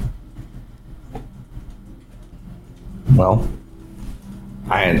see them. well,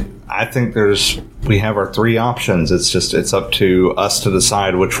 I think we have our three options. It's up to us to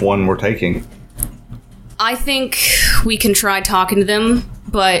decide which one we're taking. I think we can try talking to them,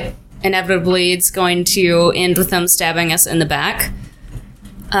 but inevitably it's going to end with them stabbing us in the back.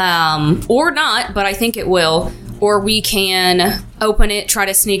 Or not, but I think it will. Or we can open it, try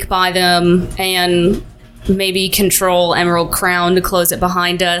to sneak by them, and maybe control Emerald Crown to close it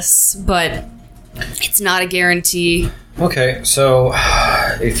behind us, but it's not a guarantee. Okay, so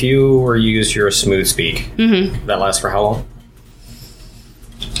if you were to use your smooth speak, that lasts for how long?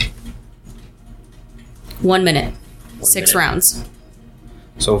 1 minute. 6 minute. rounds.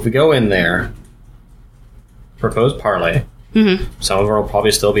 So if we go in there, propose parlay, some of them will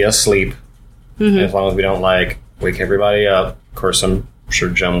probably still be asleep, as long as we don't wake everybody up. Of course, I'm sure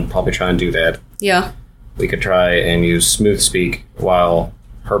Jem will probably try and do that. Yeah. We could try and use smooth speak while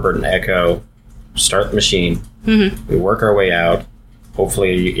Herbert and Echo start the machine. We work our way out.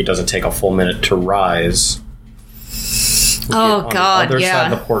 Hopefully, it doesn't take a full minute to rise. Oh, On God, the other yeah.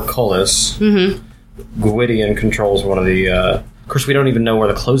 side of the portcullis, Gwydion controls one of the. Of course, we don't even know where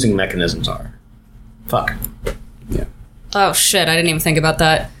the closing mechanisms are. Fuck. Yeah. Oh, shit, I didn't even think about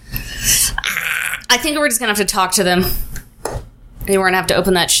that. I think we're just gonna have to talk to them. And we're gonna have to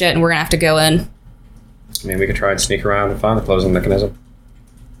open that shit, and we're gonna have to go in. I mean, we could try and sneak around and find the closing mechanism.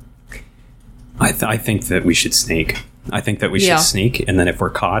 I think that we should sneak. I think that we Yeah. should sneak, and then if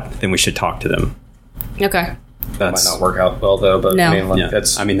we're caught, then we should talk to them. Okay. That's Might not work out well though, but No. I mean, Yeah.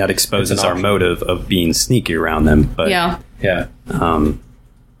 that's. I mean, that exposes it's an our option. motive of being sneaky around them. But Yeah. yeah.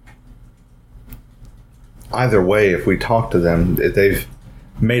 Either way, if we talk to them, they've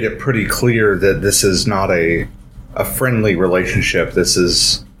made it pretty clear that this is not a friendly relationship. This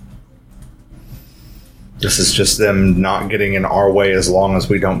is just them not getting in our way as long as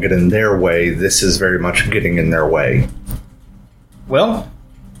we don't get in their way. This is very much getting in their way. Well,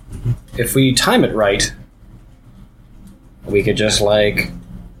 if we time it right, we could just go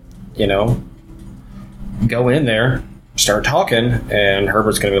in there, start talking, and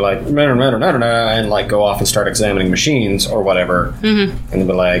Herbert's going to be like, "No, no, no, no, no, no," and like go off and start examining machines or whatever. Mm-hmm. And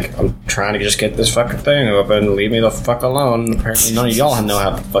be like, "I'm trying to just get this fucking thing open. Leave me the fuck alone. Apparently, none of y'all know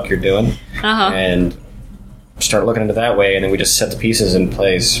how the fuck you're doing." And start looking into that way, and then we just set the pieces in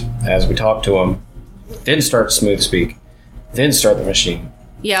place as we talk to them. Then start smooth speak. Then start the machine.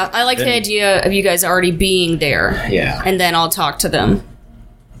 Yeah, I like the idea of you guys already being there. Yeah. And then I'll talk to them.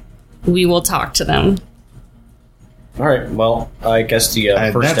 We will talk to them. All right. Well, I guess the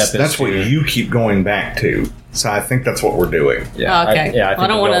first step is that's what you keep going back to. So I think that's what we're doing. Yeah. Okay. I think I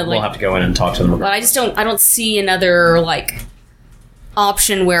don't want to. we'll have to go in and talk to them. But I just don't. I don't see another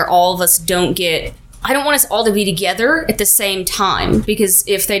option where all of us don't get. I don't want us all to be together at the same time, because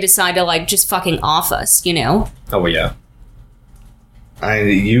if they decide to just fucking off us, Oh well, yeah.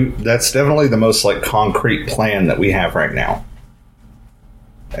 That's definitely the most concrete plan that we have right now.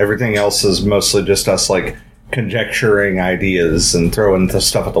 Everything else is mostly just us conjecturing ideas and throwing the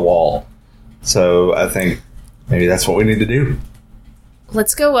stuff at the wall. So I think maybe that's what we need to do.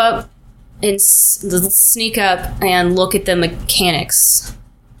 Let's go up and let's sneak up and look at the mechanics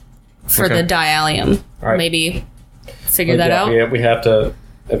for the dialium. Right. Maybe figure that out. Yeah, we have to.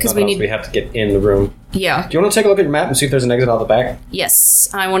 Because we have to get in the room. Yeah. Do you want to take a look at your map and see if there's an exit out the back? Yes.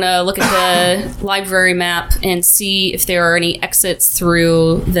 I want to look at the library map and see if there are any exits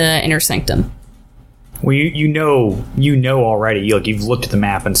through the inner sanctum. Well, you know already. You've looked at the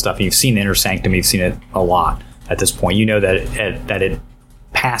map and stuff. And you've seen the inner sanctum. You've seen it a lot at this point. You know that it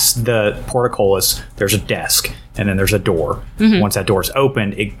past the portcullis, there's a desk, and then there's a door. Mm-hmm. Once that door's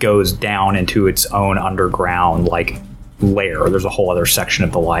opened, it goes down into its own underground layer. There's a whole other section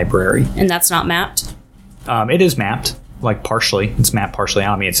of the library, and that's not mapped. It is mapped, partially. It's mapped partially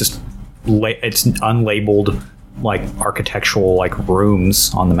out. I mean, it's just it's unlabeled architectural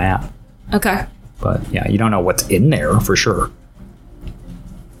rooms on the map. Okay. But yeah, you don't know what's in there for sure.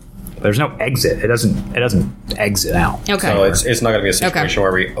 There's no exit. It doesn't exit out. Okay. So it's not going to be a situation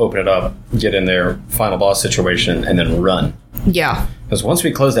where we open it up, get in there, final boss situation, and then run. Yeah. Because once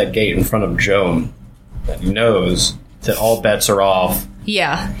we close that gate in front of Joan, he knows that all bets are off.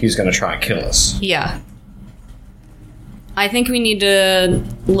 Yeah. He's going to try and kill us. Yeah. I think we need to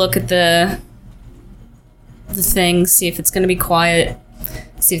look at the thing, see if it's going to be quiet,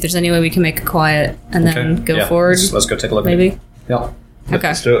 see if there's any way we can make it quiet, and then go forward. Let's go take a look. Maybe. At it. Yeah. Okay.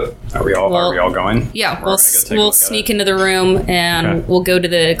 Let's do it. Are we all going? Yeah, we'll sneak into the room and we'll go to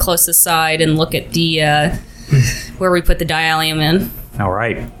the closest side and look at the where we put the dialium in. All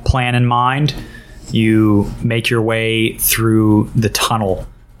right. Plan in mind. You make your way through the tunnel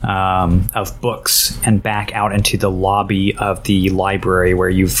of books and back out into the lobby of the library where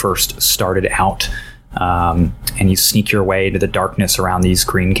you first started out. And you sneak your way into the darkness around these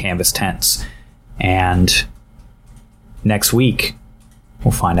green canvas tents. And next week,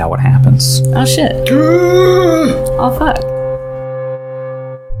 we'll find out what happens. Oh, shit. Oh, fuck.